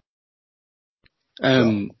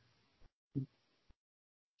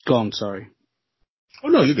 Go on, sorry. Oh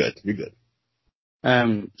no, you're good. You're good.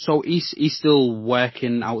 So he's still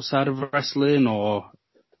working outside of wrestling, or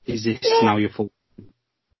is this now your full?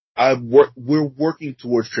 We're working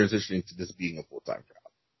towards transitioning to this being a full-time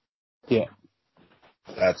job. Yeah.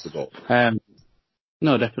 That's the goal.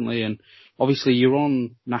 No, definitely. And obviously you're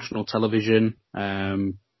on national television,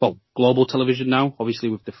 global television now, obviously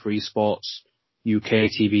with the Free Sports UK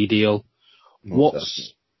TV deal.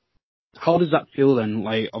 How does that feel then?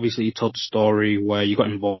 Like, obviously you told the story where you got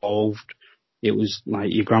involved. It was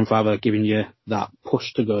like your grandfather giving you that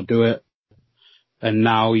push to go do it. And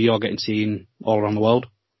now you're getting seen all around the world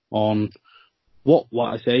on what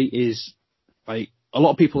I say is, like, a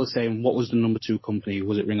lot of people are saying, what was the number 2 company?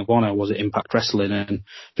 Was it Ring of Honor? Was it Impact Wrestling? And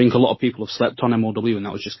I think a lot of people have slept on MLW, and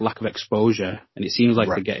that was just lack of exposure. And it seems like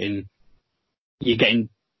you're getting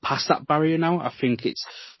past that barrier now. I think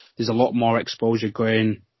there's a lot more exposure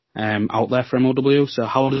going out there for MLW. So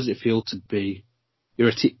how does it feel to be,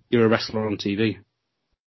 you're a wrestler on TV?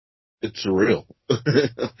 It's surreal.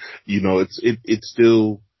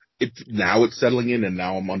 Now it's settling in, and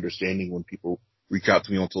now I'm understanding when people reach out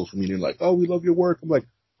to me on social media like, oh, we love your work. I'm like,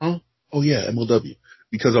 huh? Oh yeah, MLW.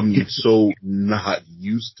 Because I'm so not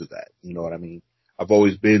used to that. You know what I mean? I've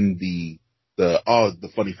always been the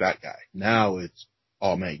funny fat guy. Now it's,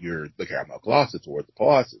 oh man, you're the Caramel Colossus or the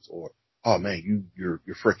Colossus, or, oh man, you're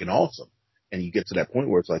freaking awesome. And you get to that point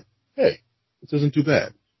where it's like, hey, this isn't too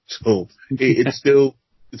bad. So it's still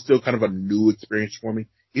kind of a new experience for me.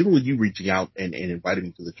 Even with you reaching out and inviting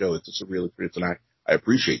me to the show, it's a surreal experience, and I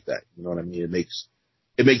appreciate that. You know what I mean? It makes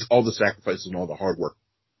all the sacrifices and all the hard work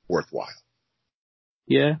worthwhile.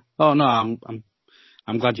 Yeah. Oh no,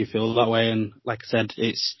 I'm glad you feel that way. And like I said,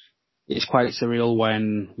 it's quite surreal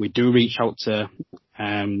when we do reach out to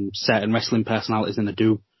certain wrestling personalities and they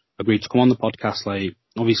do agree to come on the podcast. Like,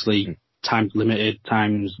 obviously, time's limited,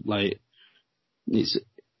 time's like it's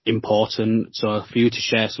important. So for you to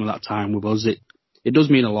share some of that time with us, it does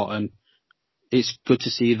mean a lot, and it's good to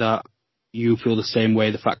see that you feel the same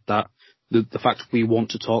way. The fact that the fact we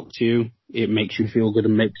want to talk to you, it makes you feel good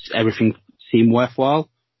and makes everything seem worthwhile.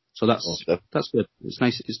 So that's good. It's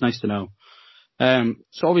nice. It's nice to know.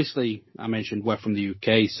 So obviously, I mentioned we're from the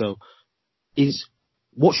UK. So,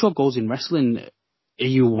 what's your goals in wrestling? Are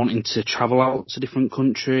you wanting to travel out to different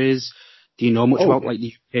countries? Do you know much about like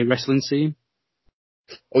the UK wrestling scene?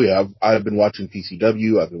 Oh yeah, I've been watching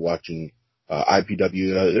PCW. I've been watching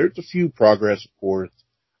IPW. There's a few progress reports.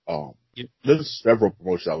 There's several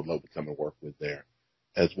promotions I would love to come and work with there,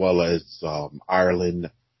 as well as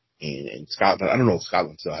Ireland and Scotland. I don't know if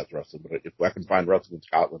Scotland still has wrestling, but if I can find wrestling in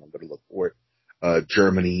Scotland, I'm going to look for it.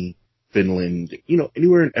 Germany, Finland,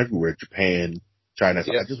 anywhere and everywhere. Japan, China.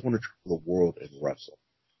 So I just want to travel the world and wrestle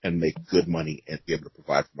and make good money and be able to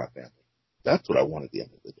provide for my family. That's what I want at the end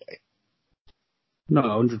of the day. No,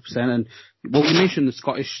 100%. And well, you mentioned the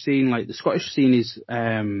Scottish scene. Like the Scottish scene is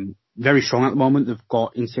very strong at the moment. They've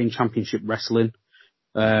got Insane Championship Wrestling.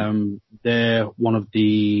 They're one of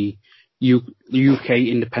the UK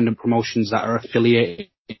independent promotions that are affiliated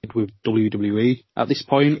with WWE at this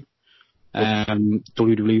point.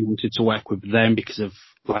 WWE wanted to work with them because of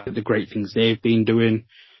like the great things they've been doing.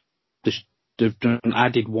 They've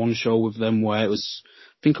added one show with them where it was,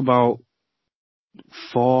 I think about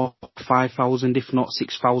 5,000, if not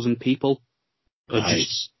 6,000 people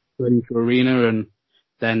just going into arena, and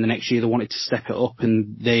then the next year they wanted to step it up,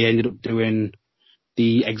 and they ended up doing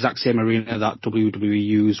the exact same arena that WWE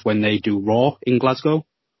use when they do Raw in Glasgow,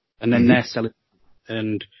 and then they're selling.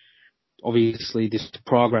 And obviously, this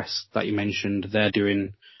progress that you mentioned, they're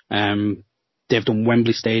doing. They've done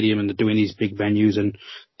Wembley Stadium and they're doing these big venues, and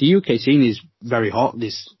the UK scene is very hot.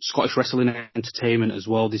 There's Scottish Wrestling Entertainment as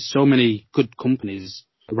well. There's so many good companies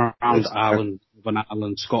around Ireland, Northern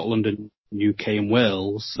Ireland, Scotland and UK and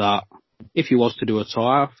Wales that if you was to do a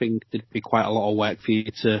tour, I think there'd be quite a lot of work for you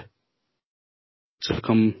to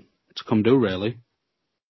come do, really.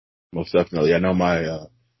 Most definitely. I know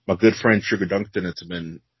my good friend Sugar Dunston has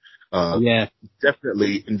been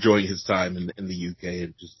definitely enjoying his time in the UK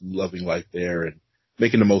and just loving life there and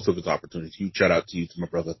making the most of his opportunities. Huge shout out to you, to my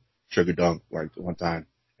brother Sugar Dunk, one time,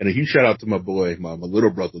 and a huge shout out to my boy, my little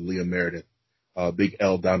brother Liam Meredith, Big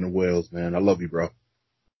L down in Wales. Man, I love you, bro.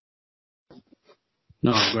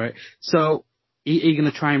 No, great. So, are you going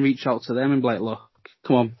to try and reach out to them and be like, look,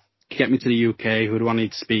 come on, get me to the UK. Who do I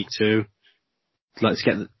need to speak to? Let's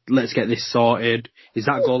get this sorted. Is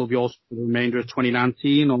that a goal of yours for the remainder of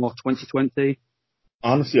 2019 or 2020?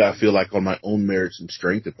 Honestly, I feel like on my own merits and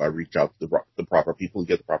strength, if I reach out to the proper people and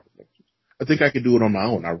get the proper connections, I think I can do it on my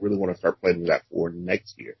own. I really want to start planning that for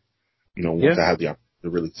next year. Once I have the opportunity to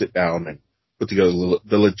really sit down and put together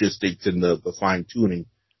the logistics and the fine tuning,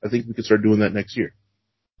 I think we can start doing that next year.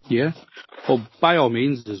 Yeah. Well, by all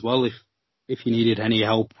means as well, if you needed any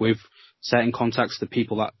help with setting contacts to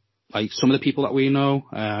people that, like some of the people that we know,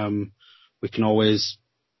 we can always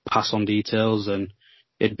pass on details, and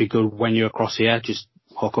it'd be good when you're across here, just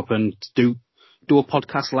hook up and do a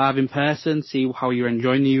podcast live in person, see how you're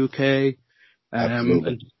enjoying the UK.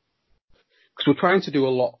 Absolutely. Because we're trying to do a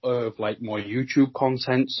lot of like more YouTube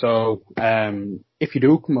content, so if you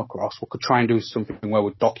do come across, we could try and do something where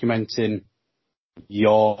we're documenting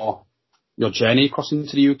your journey across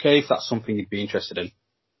into the UK, if that's something you'd be interested in.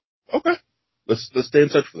 Okay. Let's stay in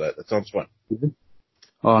touch for that. That sounds fun. Mm-hmm.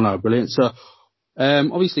 Oh no, brilliant. So,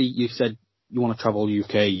 obviously you said you want to travel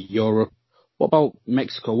UK, Europe. What about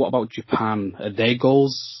Mexico? What about Japan? Are they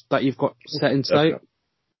goals that you've got set in sight?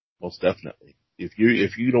 Most definitely. If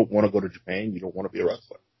you don't want to go to Japan, you don't want to be a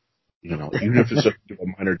wrestler. Even if it's a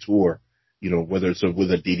minor tour, whether it's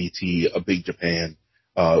with a DDT, a Big Japan,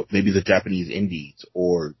 maybe the Japanese Indies,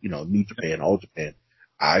 or New Japan, All Japan.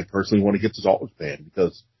 I personally want to get to All Japan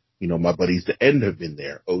because my buddies, the End, have been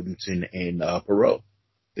there, Odenton and Perot.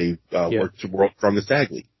 They've worked to World Strongest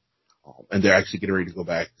Tag League. And they're actually getting ready to go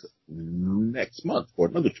back next month for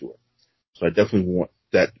another tour. So I definitely want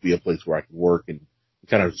that to be a place where I can work and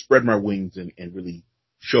kind of spread my wings and really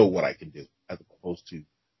show what I can do, as opposed to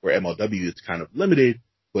where MLW is kind of limited.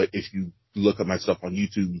 But if you look at my stuff on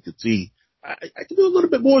YouTube, you can see I can do a little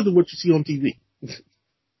bit more than what you see on TV.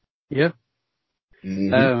 Yeah.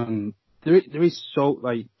 Mm-hmm. There is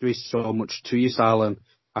so much to you, Sal, and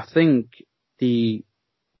I think the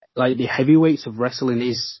heavyweights of wrestling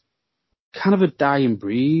is kind of a dying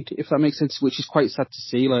breed, if that makes sense, which is quite sad to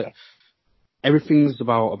see. Like, everything's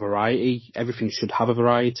about a variety. Everything should have a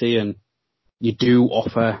variety, and you do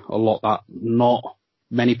offer a lot that not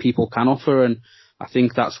many people can offer, and I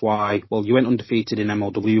think that's why, well, you went undefeated in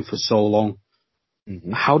MLW for so long.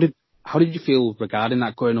 Mm-hmm. How did you feel regarding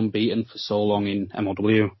that, going unbeaten for so long in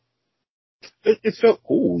MLW? It felt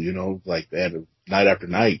cool, like that night after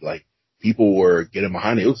night, like people were getting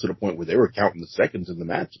behind it. It was to the point where they were counting the seconds in the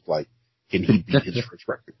match. Like, can he beat his first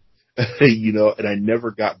record? And I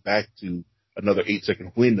never got back to another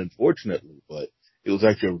 8-second win, unfortunately, but it was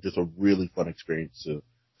actually just a really fun experience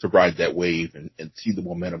to ride that wave and see the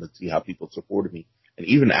momentum and see how people supported me. And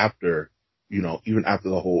even after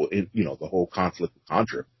the whole conflict with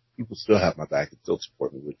Contra, people still have my back and still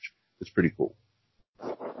support me, which is pretty cool.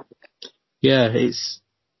 Yeah, it's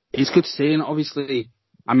good to see. And obviously,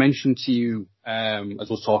 I mentioned to you, as I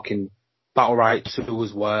was talking, Battle Riot 2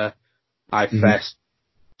 was where I first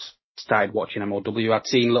started watching MLW. I'd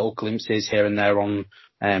seen little glimpses here and there on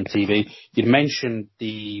TV. You'd mentioned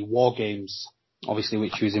the War Games, obviously,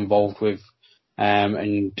 which he was involved with.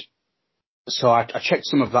 And so I checked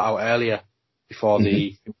some of that out earlier before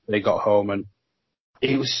they got home. And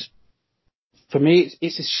it was, for me,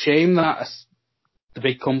 it's a shame that the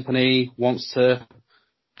big company wants to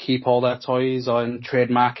keep all their toys and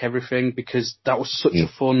trademark everything, because that was such a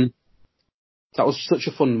fun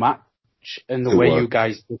match, and the way you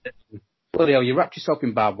guys did it. Bloody hell, you wrapped yourself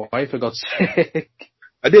in barbed wire, for God's sake.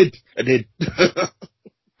 I did.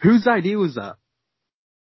 Whose idea was that?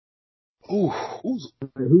 Who's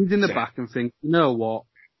in the back and think, you know what,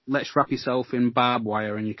 let's wrap yourself in barbed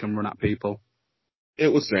wire and you can run at people? It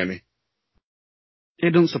was Sammy.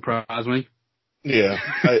 It doesn't surprise me. Yeah,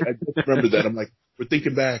 I just remember that. I'm like, we're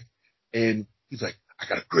thinking back, and he's like, I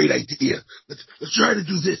got a great idea. Let's try to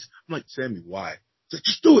do this. I'm like, Sammy, why? He's like,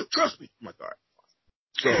 just do it. Trust me. I'm like, all right.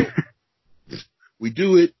 So we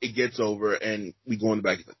do it. It gets over, and we go in the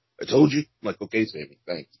back. He's like, I told you. I'm like, okay, Sammy,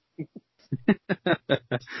 thanks.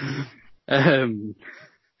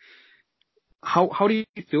 How do you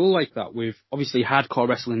feel like that? With obviously hardcore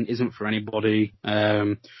wrestling isn't for anybody.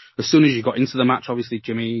 As soon as you got into the match, obviously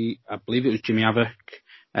I believe it was Jimmy Havoc,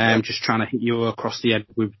 just trying to hit you across the head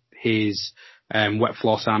with his wet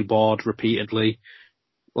floor soundboard repeatedly.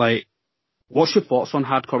 Like, what's your thoughts on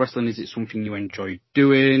hardcore wrestling? Is it something you enjoy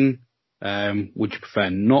doing? Would you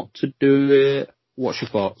prefer not to do it? What's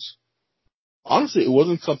your thoughts? Honestly, it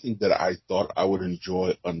wasn't something that I thought I would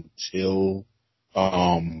enjoy until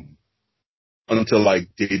I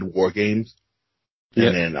did War Games.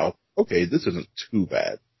 And then, okay, this isn't too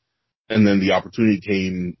bad. And then the opportunity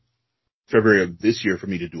came February of this year for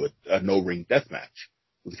me to do a no-ring death match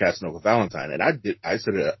with Casanova Valentine. And I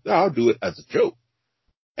said, I'll do it as a joke.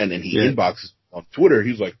 And then he inboxes on Twitter.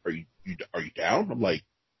 He was like, are you down? I'm like,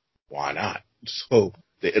 why not? So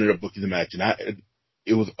they ended up booking the match, and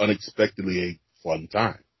it was unexpectedly a fun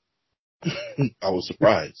time. I was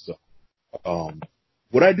surprised. So,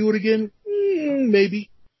 would I do it again? Maybe.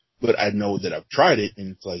 But I know that I've tried it,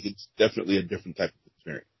 and it's definitely a different type of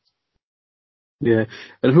experience. Yeah.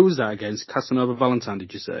 And who was that against? Casanova Valentine,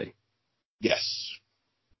 did you say? Yes.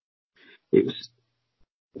 It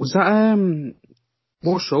was that,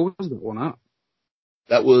 what show was that one at?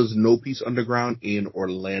 That was No Peace Underground in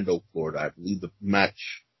Orlando, Florida. I believe the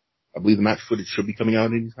match footage should be coming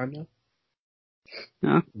out anytime now.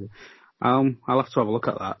 Yeah. I'll have to have a look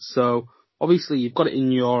at that. So, obviously, you've got it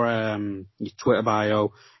in your Twitter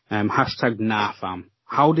bio, hashtag NAFAM.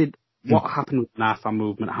 What happened with the NAFAM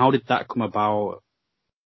movement? How did that come about?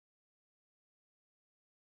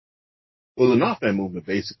 Well, the NAFAM movement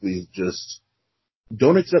basically is just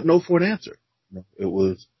don't accept no for an answer.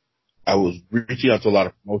 I was reaching out to a lot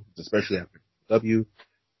of promotions, especially after MLW,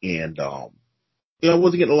 and I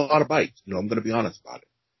wasn't getting a lot of bites. I'm going to be honest about it.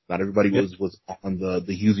 Not everybody was on the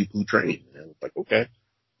Hughesy Poo train. And it was like, okay.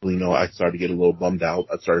 Well, I started to get a little bummed out.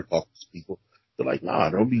 I started talking to people. They're like, nah,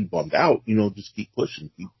 don't be bummed out. Just keep pushing,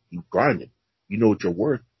 keep grinding. You know what you're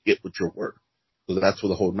worth. Get what you're worth. So that's where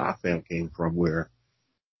the whole NAFAM came from, where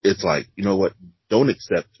it's like, you know what? Don't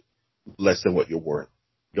accept less than what you're worth.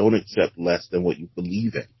 Don't accept less than what you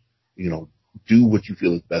believe in. Do what you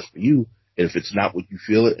feel is best for you. And if it's not what you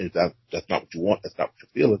feel it, and that's not what you want, that's not what you're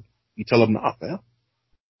feeling, you tell them not, man.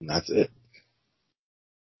 And that's it.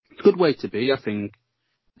 It's a good way to be, I think.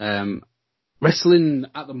 Wrestling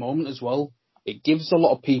at the moment as well, it gives a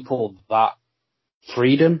lot of people that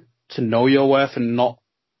freedom to know your worth and not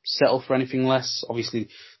settle for anything less. Obviously,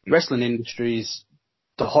 the wrestling industry is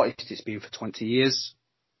the hottest it's been for 20 years,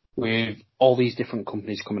 with all these different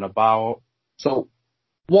companies coming about. So,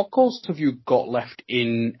 what goals have you got left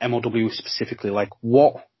in MLW specifically? Like,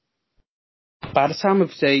 by the time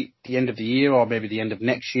of, say, the end of the year or maybe the end of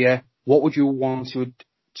next year, what would you want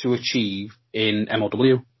to achieve in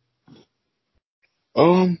MLW?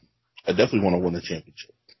 I definitely want to win a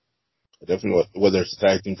championship. I definitely want, whether it's a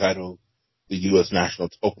tag team title, the U.S. National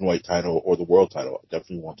Openweight title or the world title. I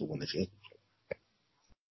definitely want to win the championship.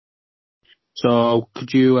 So,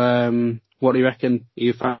 could you, what do you reckon? Are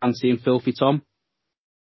you fancying Filthy Tom?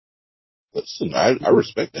 Listen, I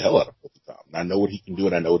respect the hell out of Filthy Tom. I know what he can do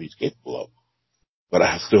and I know what he's capable of. But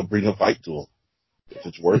I still bring a fight to him. If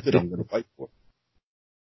it's worth it, I'm going to fight for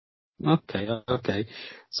it. Okay.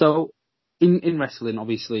 So, in wrestling,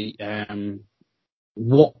 obviously,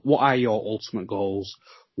 what are your ultimate goals?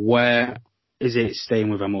 Where is it staying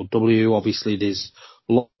with MLW? Obviously, there's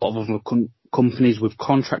a lot of other companies with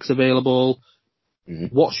contracts available.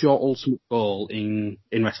 Mm-hmm. What's your ultimate goal in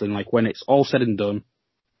wrestling? Like, when it's all said and done,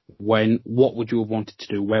 what would you have wanted to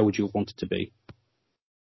do? Where would you have wanted to be?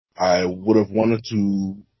 I would have wanted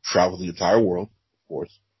to travel the entire world, of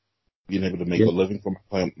course, being able to make a living for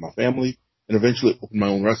my family, and eventually open my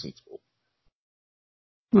own wrestling school.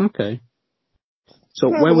 Okay. So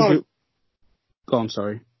where would you... Go on,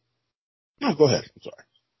 sorry. No, go ahead. I'm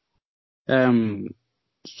sorry.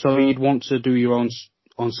 So you'd want to do your own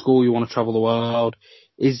school, you want to travel the world.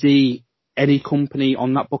 Is there any company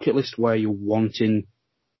on that bucket list where you're wanting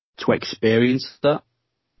to experience that?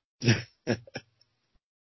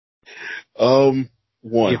 One.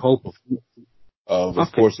 You hope.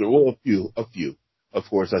 Of course, there were a few. Of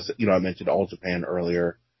course, I mentioned All Japan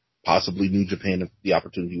earlier, possibly New Japan if the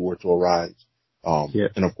opportunity were to arise.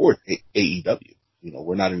 And of course, AEW.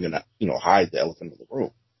 We're not even gonna, hide the elephant in the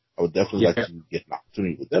room. I would definitely like to get an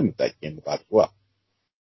opportunity with them if that came about as well.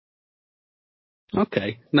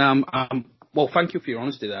 Okay. Now, well, thank you for your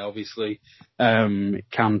honesty there. Obviously, it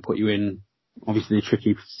can put you in obviously a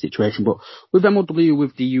tricky situation, but with MLW,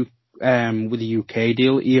 with the UK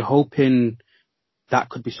deal, are you hoping that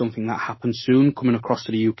could be something that happens soon, coming across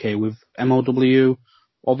to the UK with MLW?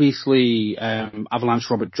 Obviously, Avalanche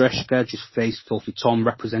Robert Dreschke just faced Filthy Tom,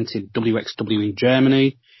 representing WXW in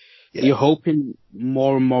Germany. Yeah. Are you hoping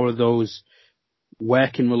more and more of those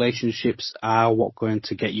working relationships are what going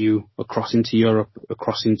to get you across into Europe,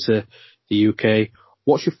 across into the UK?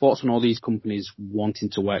 What's your thoughts on all these companies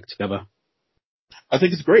wanting to work together? I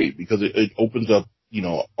think it's great because it opens up,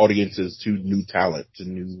 audiences to new talent, to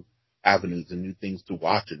new avenues and new things to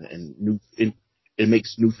watch, and it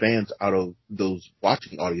makes new fans out of those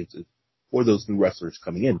watching audiences for those new wrestlers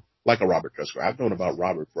coming in, like a Robert Dreschke. I've known about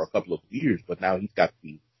Robert for a couple of years, but now he's got to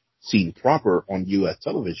be seen proper on U.S.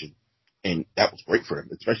 television, and that was great for him,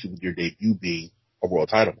 especially with your debut being a world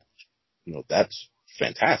title match. That's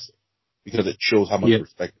fantastic because it shows how much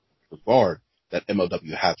respect and regard that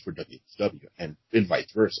MLW has for WXW and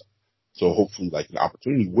vice versa. So hopefully, like an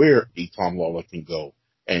opportunity where a Tom Lawler can go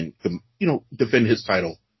and, defend his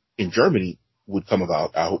title in Germany would come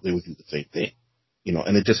about. I hope they would do the same thing,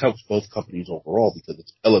 and it just helps both companies overall because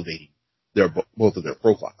it's elevating both of their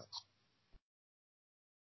profiles.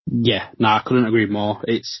 Yeah, no, I couldn't agree more.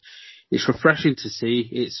 It's refreshing to see.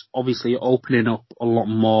 It's obviously opening up a lot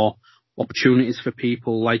more opportunities for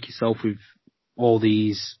people like yourself with all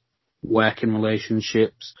these working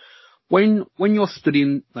relationships. When you're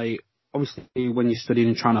studying, like, obviously when you're studying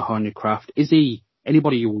and trying to hone your craft, is there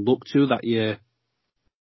anybody you look to that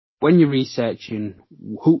when you're researching,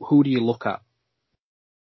 who do you look at?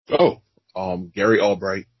 Gary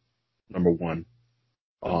Albright, number one.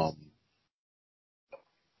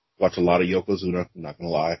 Watch a lot of Yokozuna, I'm not gonna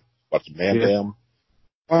lie. Watch some Bam Bam.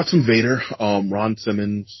 Watch some Vader, Ron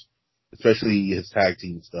Simmons, especially his tag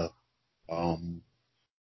team stuff. I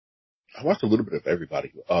watched a little bit of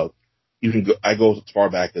everybody. I go as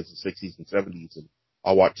far back as the 60s and 70s, and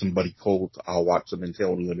I'll watch some Buddy Colt, I'll watch some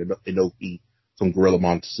Antonio and Inoki, some Gorilla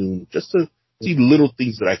Monsoon, just to see little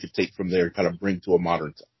things that I could take from there and kind of bring to a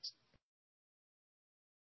modern sense.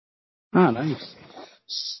 Ah, nice.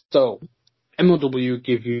 So, MLW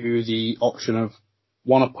give you the option of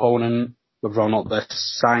one opponent, whether or not they're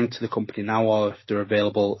signed to the company now or if they're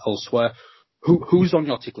available elsewhere. Who's on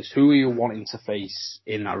your tick list? Who are you wanting to face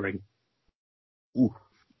in that ring? Ooh.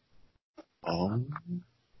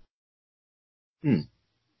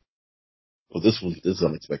 Well, this is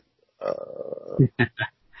unexpected.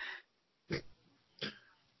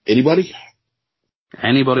 Anybody?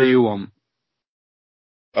 Anybody you want.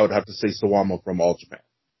 I would have to say Sawama from All Japan.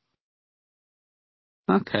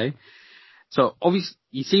 Okay. So, obviously,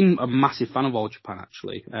 you seem a massive fan of All Japan,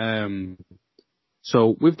 actually.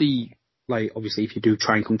 So, with obviously, if you do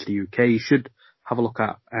try and come to the UK, you should have a look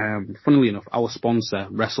at, funnily enough, our sponsor,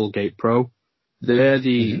 WrestleGate Pro. They're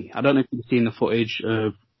I don't know if you've seen the footage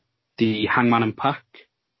of the Hangman and Pac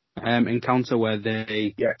encounter where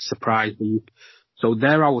they surprised you. So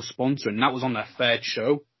they're our sponsor, and that was on their third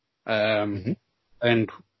show. And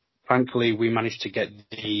thankfully, we managed to get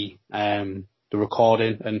the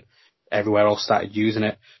recording, and everywhere else started using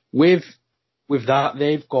it. With that,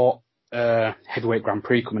 they've got Heavyweight Grand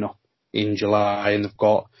Prix coming up in July, and they've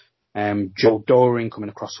got Joe Doring coming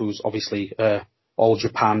across, who's obviously All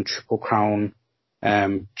Japan Triple Crown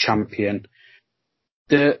champion.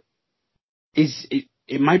 It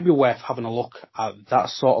might be worth having a look at that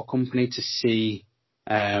sort of company to see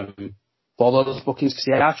for those bookings, because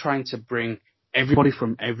they are trying to bring everybody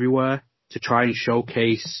from everywhere to try and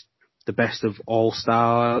showcase the best of all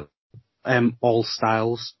styles,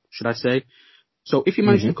 should I say. So if you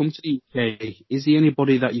manage to come to the UK, is there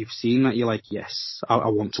anybody that you've seen that you're like, yes, I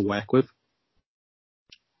want to work with?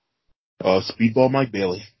 Speedball Mike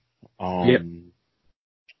Bailey. Yep.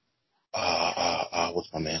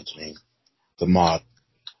 What's my man's name? The mod.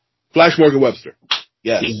 Flash Morgan Webster.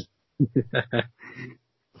 Yes.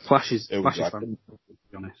 Flash is fun, to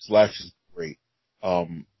be honest. Flash is great.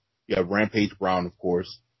 Yeah, Rampage Brown, of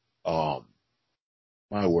course. My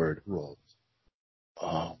word, who else?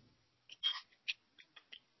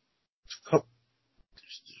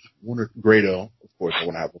 Grado, of course. I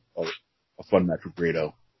want to have a fun match with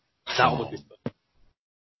Grado. That would be fun.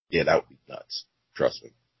 Yeah, that would be nuts. Trust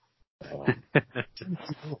me.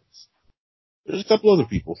 There's a couple other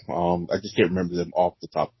people. I just can't remember them off the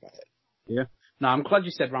top of my head. Yeah. No, I'm glad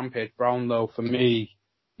you said Rampage Brown, though. For me,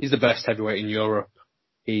 he's the best heavyweight in Europe.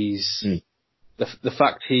 He's the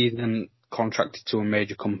fact he isn't contracted to a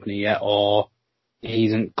major company yet, or he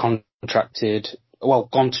isn't contracted,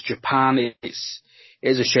 gone to Japan. It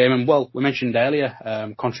is a shame. And we mentioned earlier,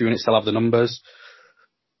 Contra Unit still have the numbers.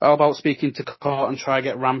 How about speaking to Court and try to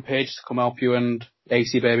get Rampage to come help you and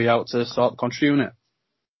AC Baby out to sort the Contra Unit?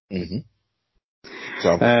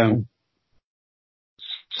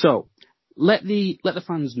 So let the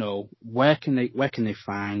fans know where can they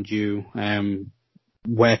find you,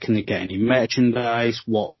 where can they get any merchandise,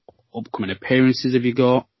 what upcoming appearances have you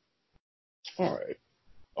got? All right.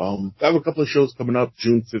 I have a couple of shows coming up.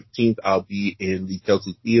 June 15th, I'll be in the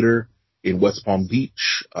Kelsey Theater in West Palm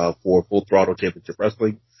Beach for Full Throttle Championship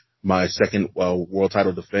Wrestling. My second world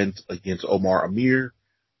title defense against Omar Amir.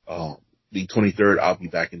 The 23rd, I'll be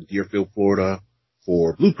back in Deerfield, Florida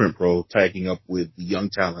for Blueprint Pro, tagging up with the young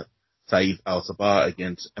talent Taif Al-Sabah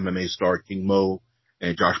against MMA star King Mo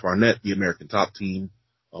and Josh Barnett, the American Top Team.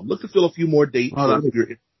 Look to fill a few more dates. That'll be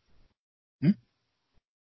good.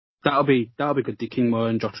 The King Mo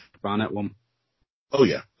and Josh Barnett one. Oh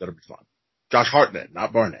yeah, that'll be fun. Josh Hartnett,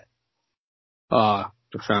 not Barnett. Josh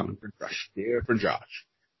Hartnett. For Josh.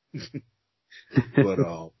 But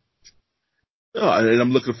and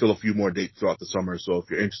I'm looking to fill a few more dates throughout the summer. So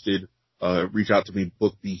if you're interested, reach out to me,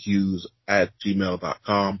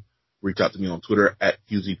 bookthehughes@gmail.com. Reach out to me on Twitter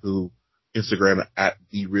 @HughesPoo, Instagram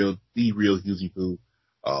 @TheRealHughesPoo,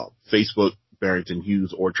 Facebook Barrington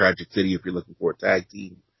Hughes or Tragic City if you're looking for a tag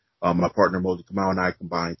team. My partner Mosey Kamau and I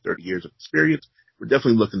combined 30 years of experience. We're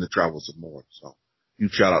definitely looking to travel some more. So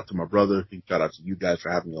huge shout out to my brother. Huge shout out to you guys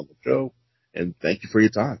for having me on the show. And thank you for your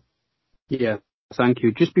time. Yeah, thank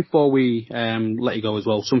you. Just before we let you go as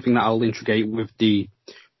well, something that I'll integrate with the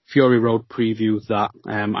Fury Road preview that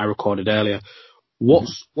I recorded earlier.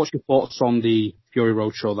 What's your thoughts on the Fury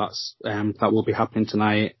Road show that will be happening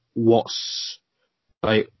tonight? Is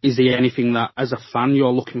there anything that, as a fan,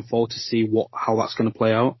 you're looking forward to see how that's going to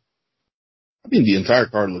play out? I mean, the entire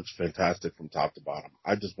card looks fantastic from top to bottom.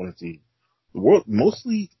 I just want to see the world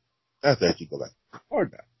mostly. I have to actually go back to the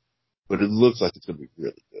card now, but it looks like it's going to be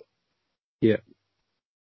really good. Yeah.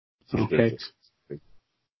 Okay.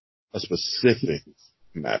 A specific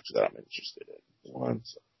match that I'm interested in. What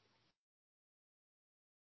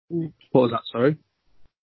was that? Sorry.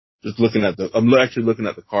 I'm actually looking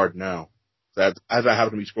at the card now. As I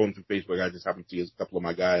happen to be scrolling through Facebook, I just happen to see a couple of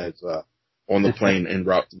my guys on the plane en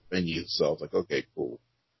route to the venue. So I was like, okay, cool.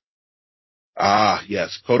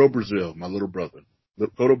 Yes, Kotto Brazil, my little brother.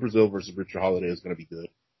 Kotto Brazil versus Richard Holliday is going to be good.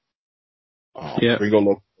 Gringo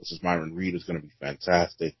Lopez versus Myron Reed is going to be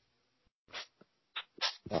fantastic.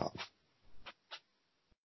 Let's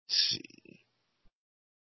see.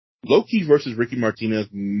 Low-key versus Ricky Martinez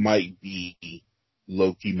might be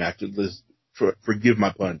low-key match. Forgive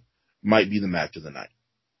my pun. Might be the match of the night.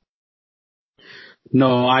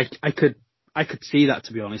 No, I could see that,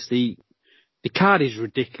 to be honest. The card is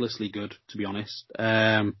ridiculously good, to be honest.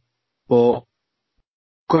 But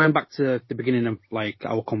going back to the beginning of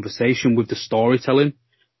our conversation with the storytelling,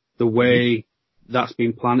 the way that's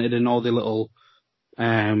been planted and all the little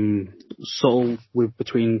subtle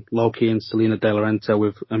between Loki and Salina de la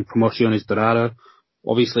Renta and Promociones Dorado,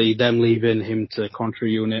 obviously them leaving him to Contra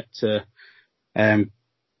Unit to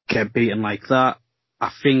get beaten like that.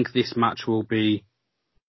 I think this match will be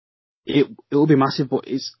it will be massive, but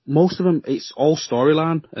it's most of them. It's all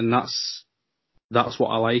storyline, and that's what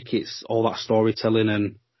I like. It's all that storytelling,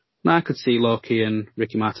 and I could see Loki and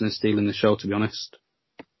Ricky Martinez stealing the show, to be honest.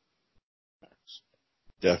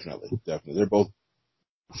 Definitely. They're both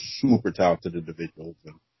super talented individuals,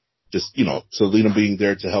 and just, Salina being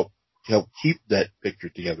there to help keep that picture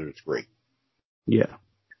together is great. Yeah.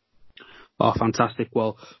 Oh, fantastic.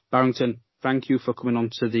 Well, Barrington, thank you for coming on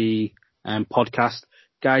to the podcast.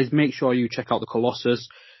 Guys, make sure you check out the Colossus.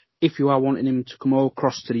 If you are wanting him to come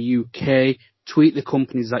across to the UK, tweet the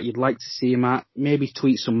companies that you'd like to see him at. Maybe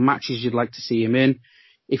tweet some matches you'd like to see him in.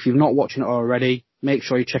 If you're not watching it already, make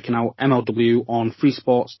sure you're checking out MLW on Free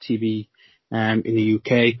Sports TV in the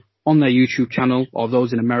UK, on their YouTube channel, or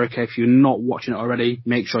those in America. If you're not watching it already,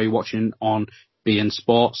 make sure you're watching on BN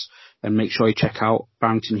Sports, and make sure you check out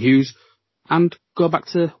Barrington Hughes. And go back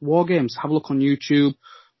to War Games. Have a look on YouTube.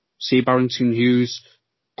 See Barrington Hughes,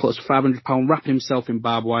 close to £500, wrapping himself in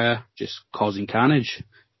barbed wire, just causing carnage.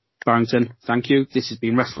 Barrington, thank you. This has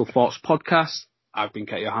been Wrestle Thoughts Podcast. I've been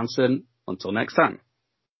Kate Johansson. Until next time.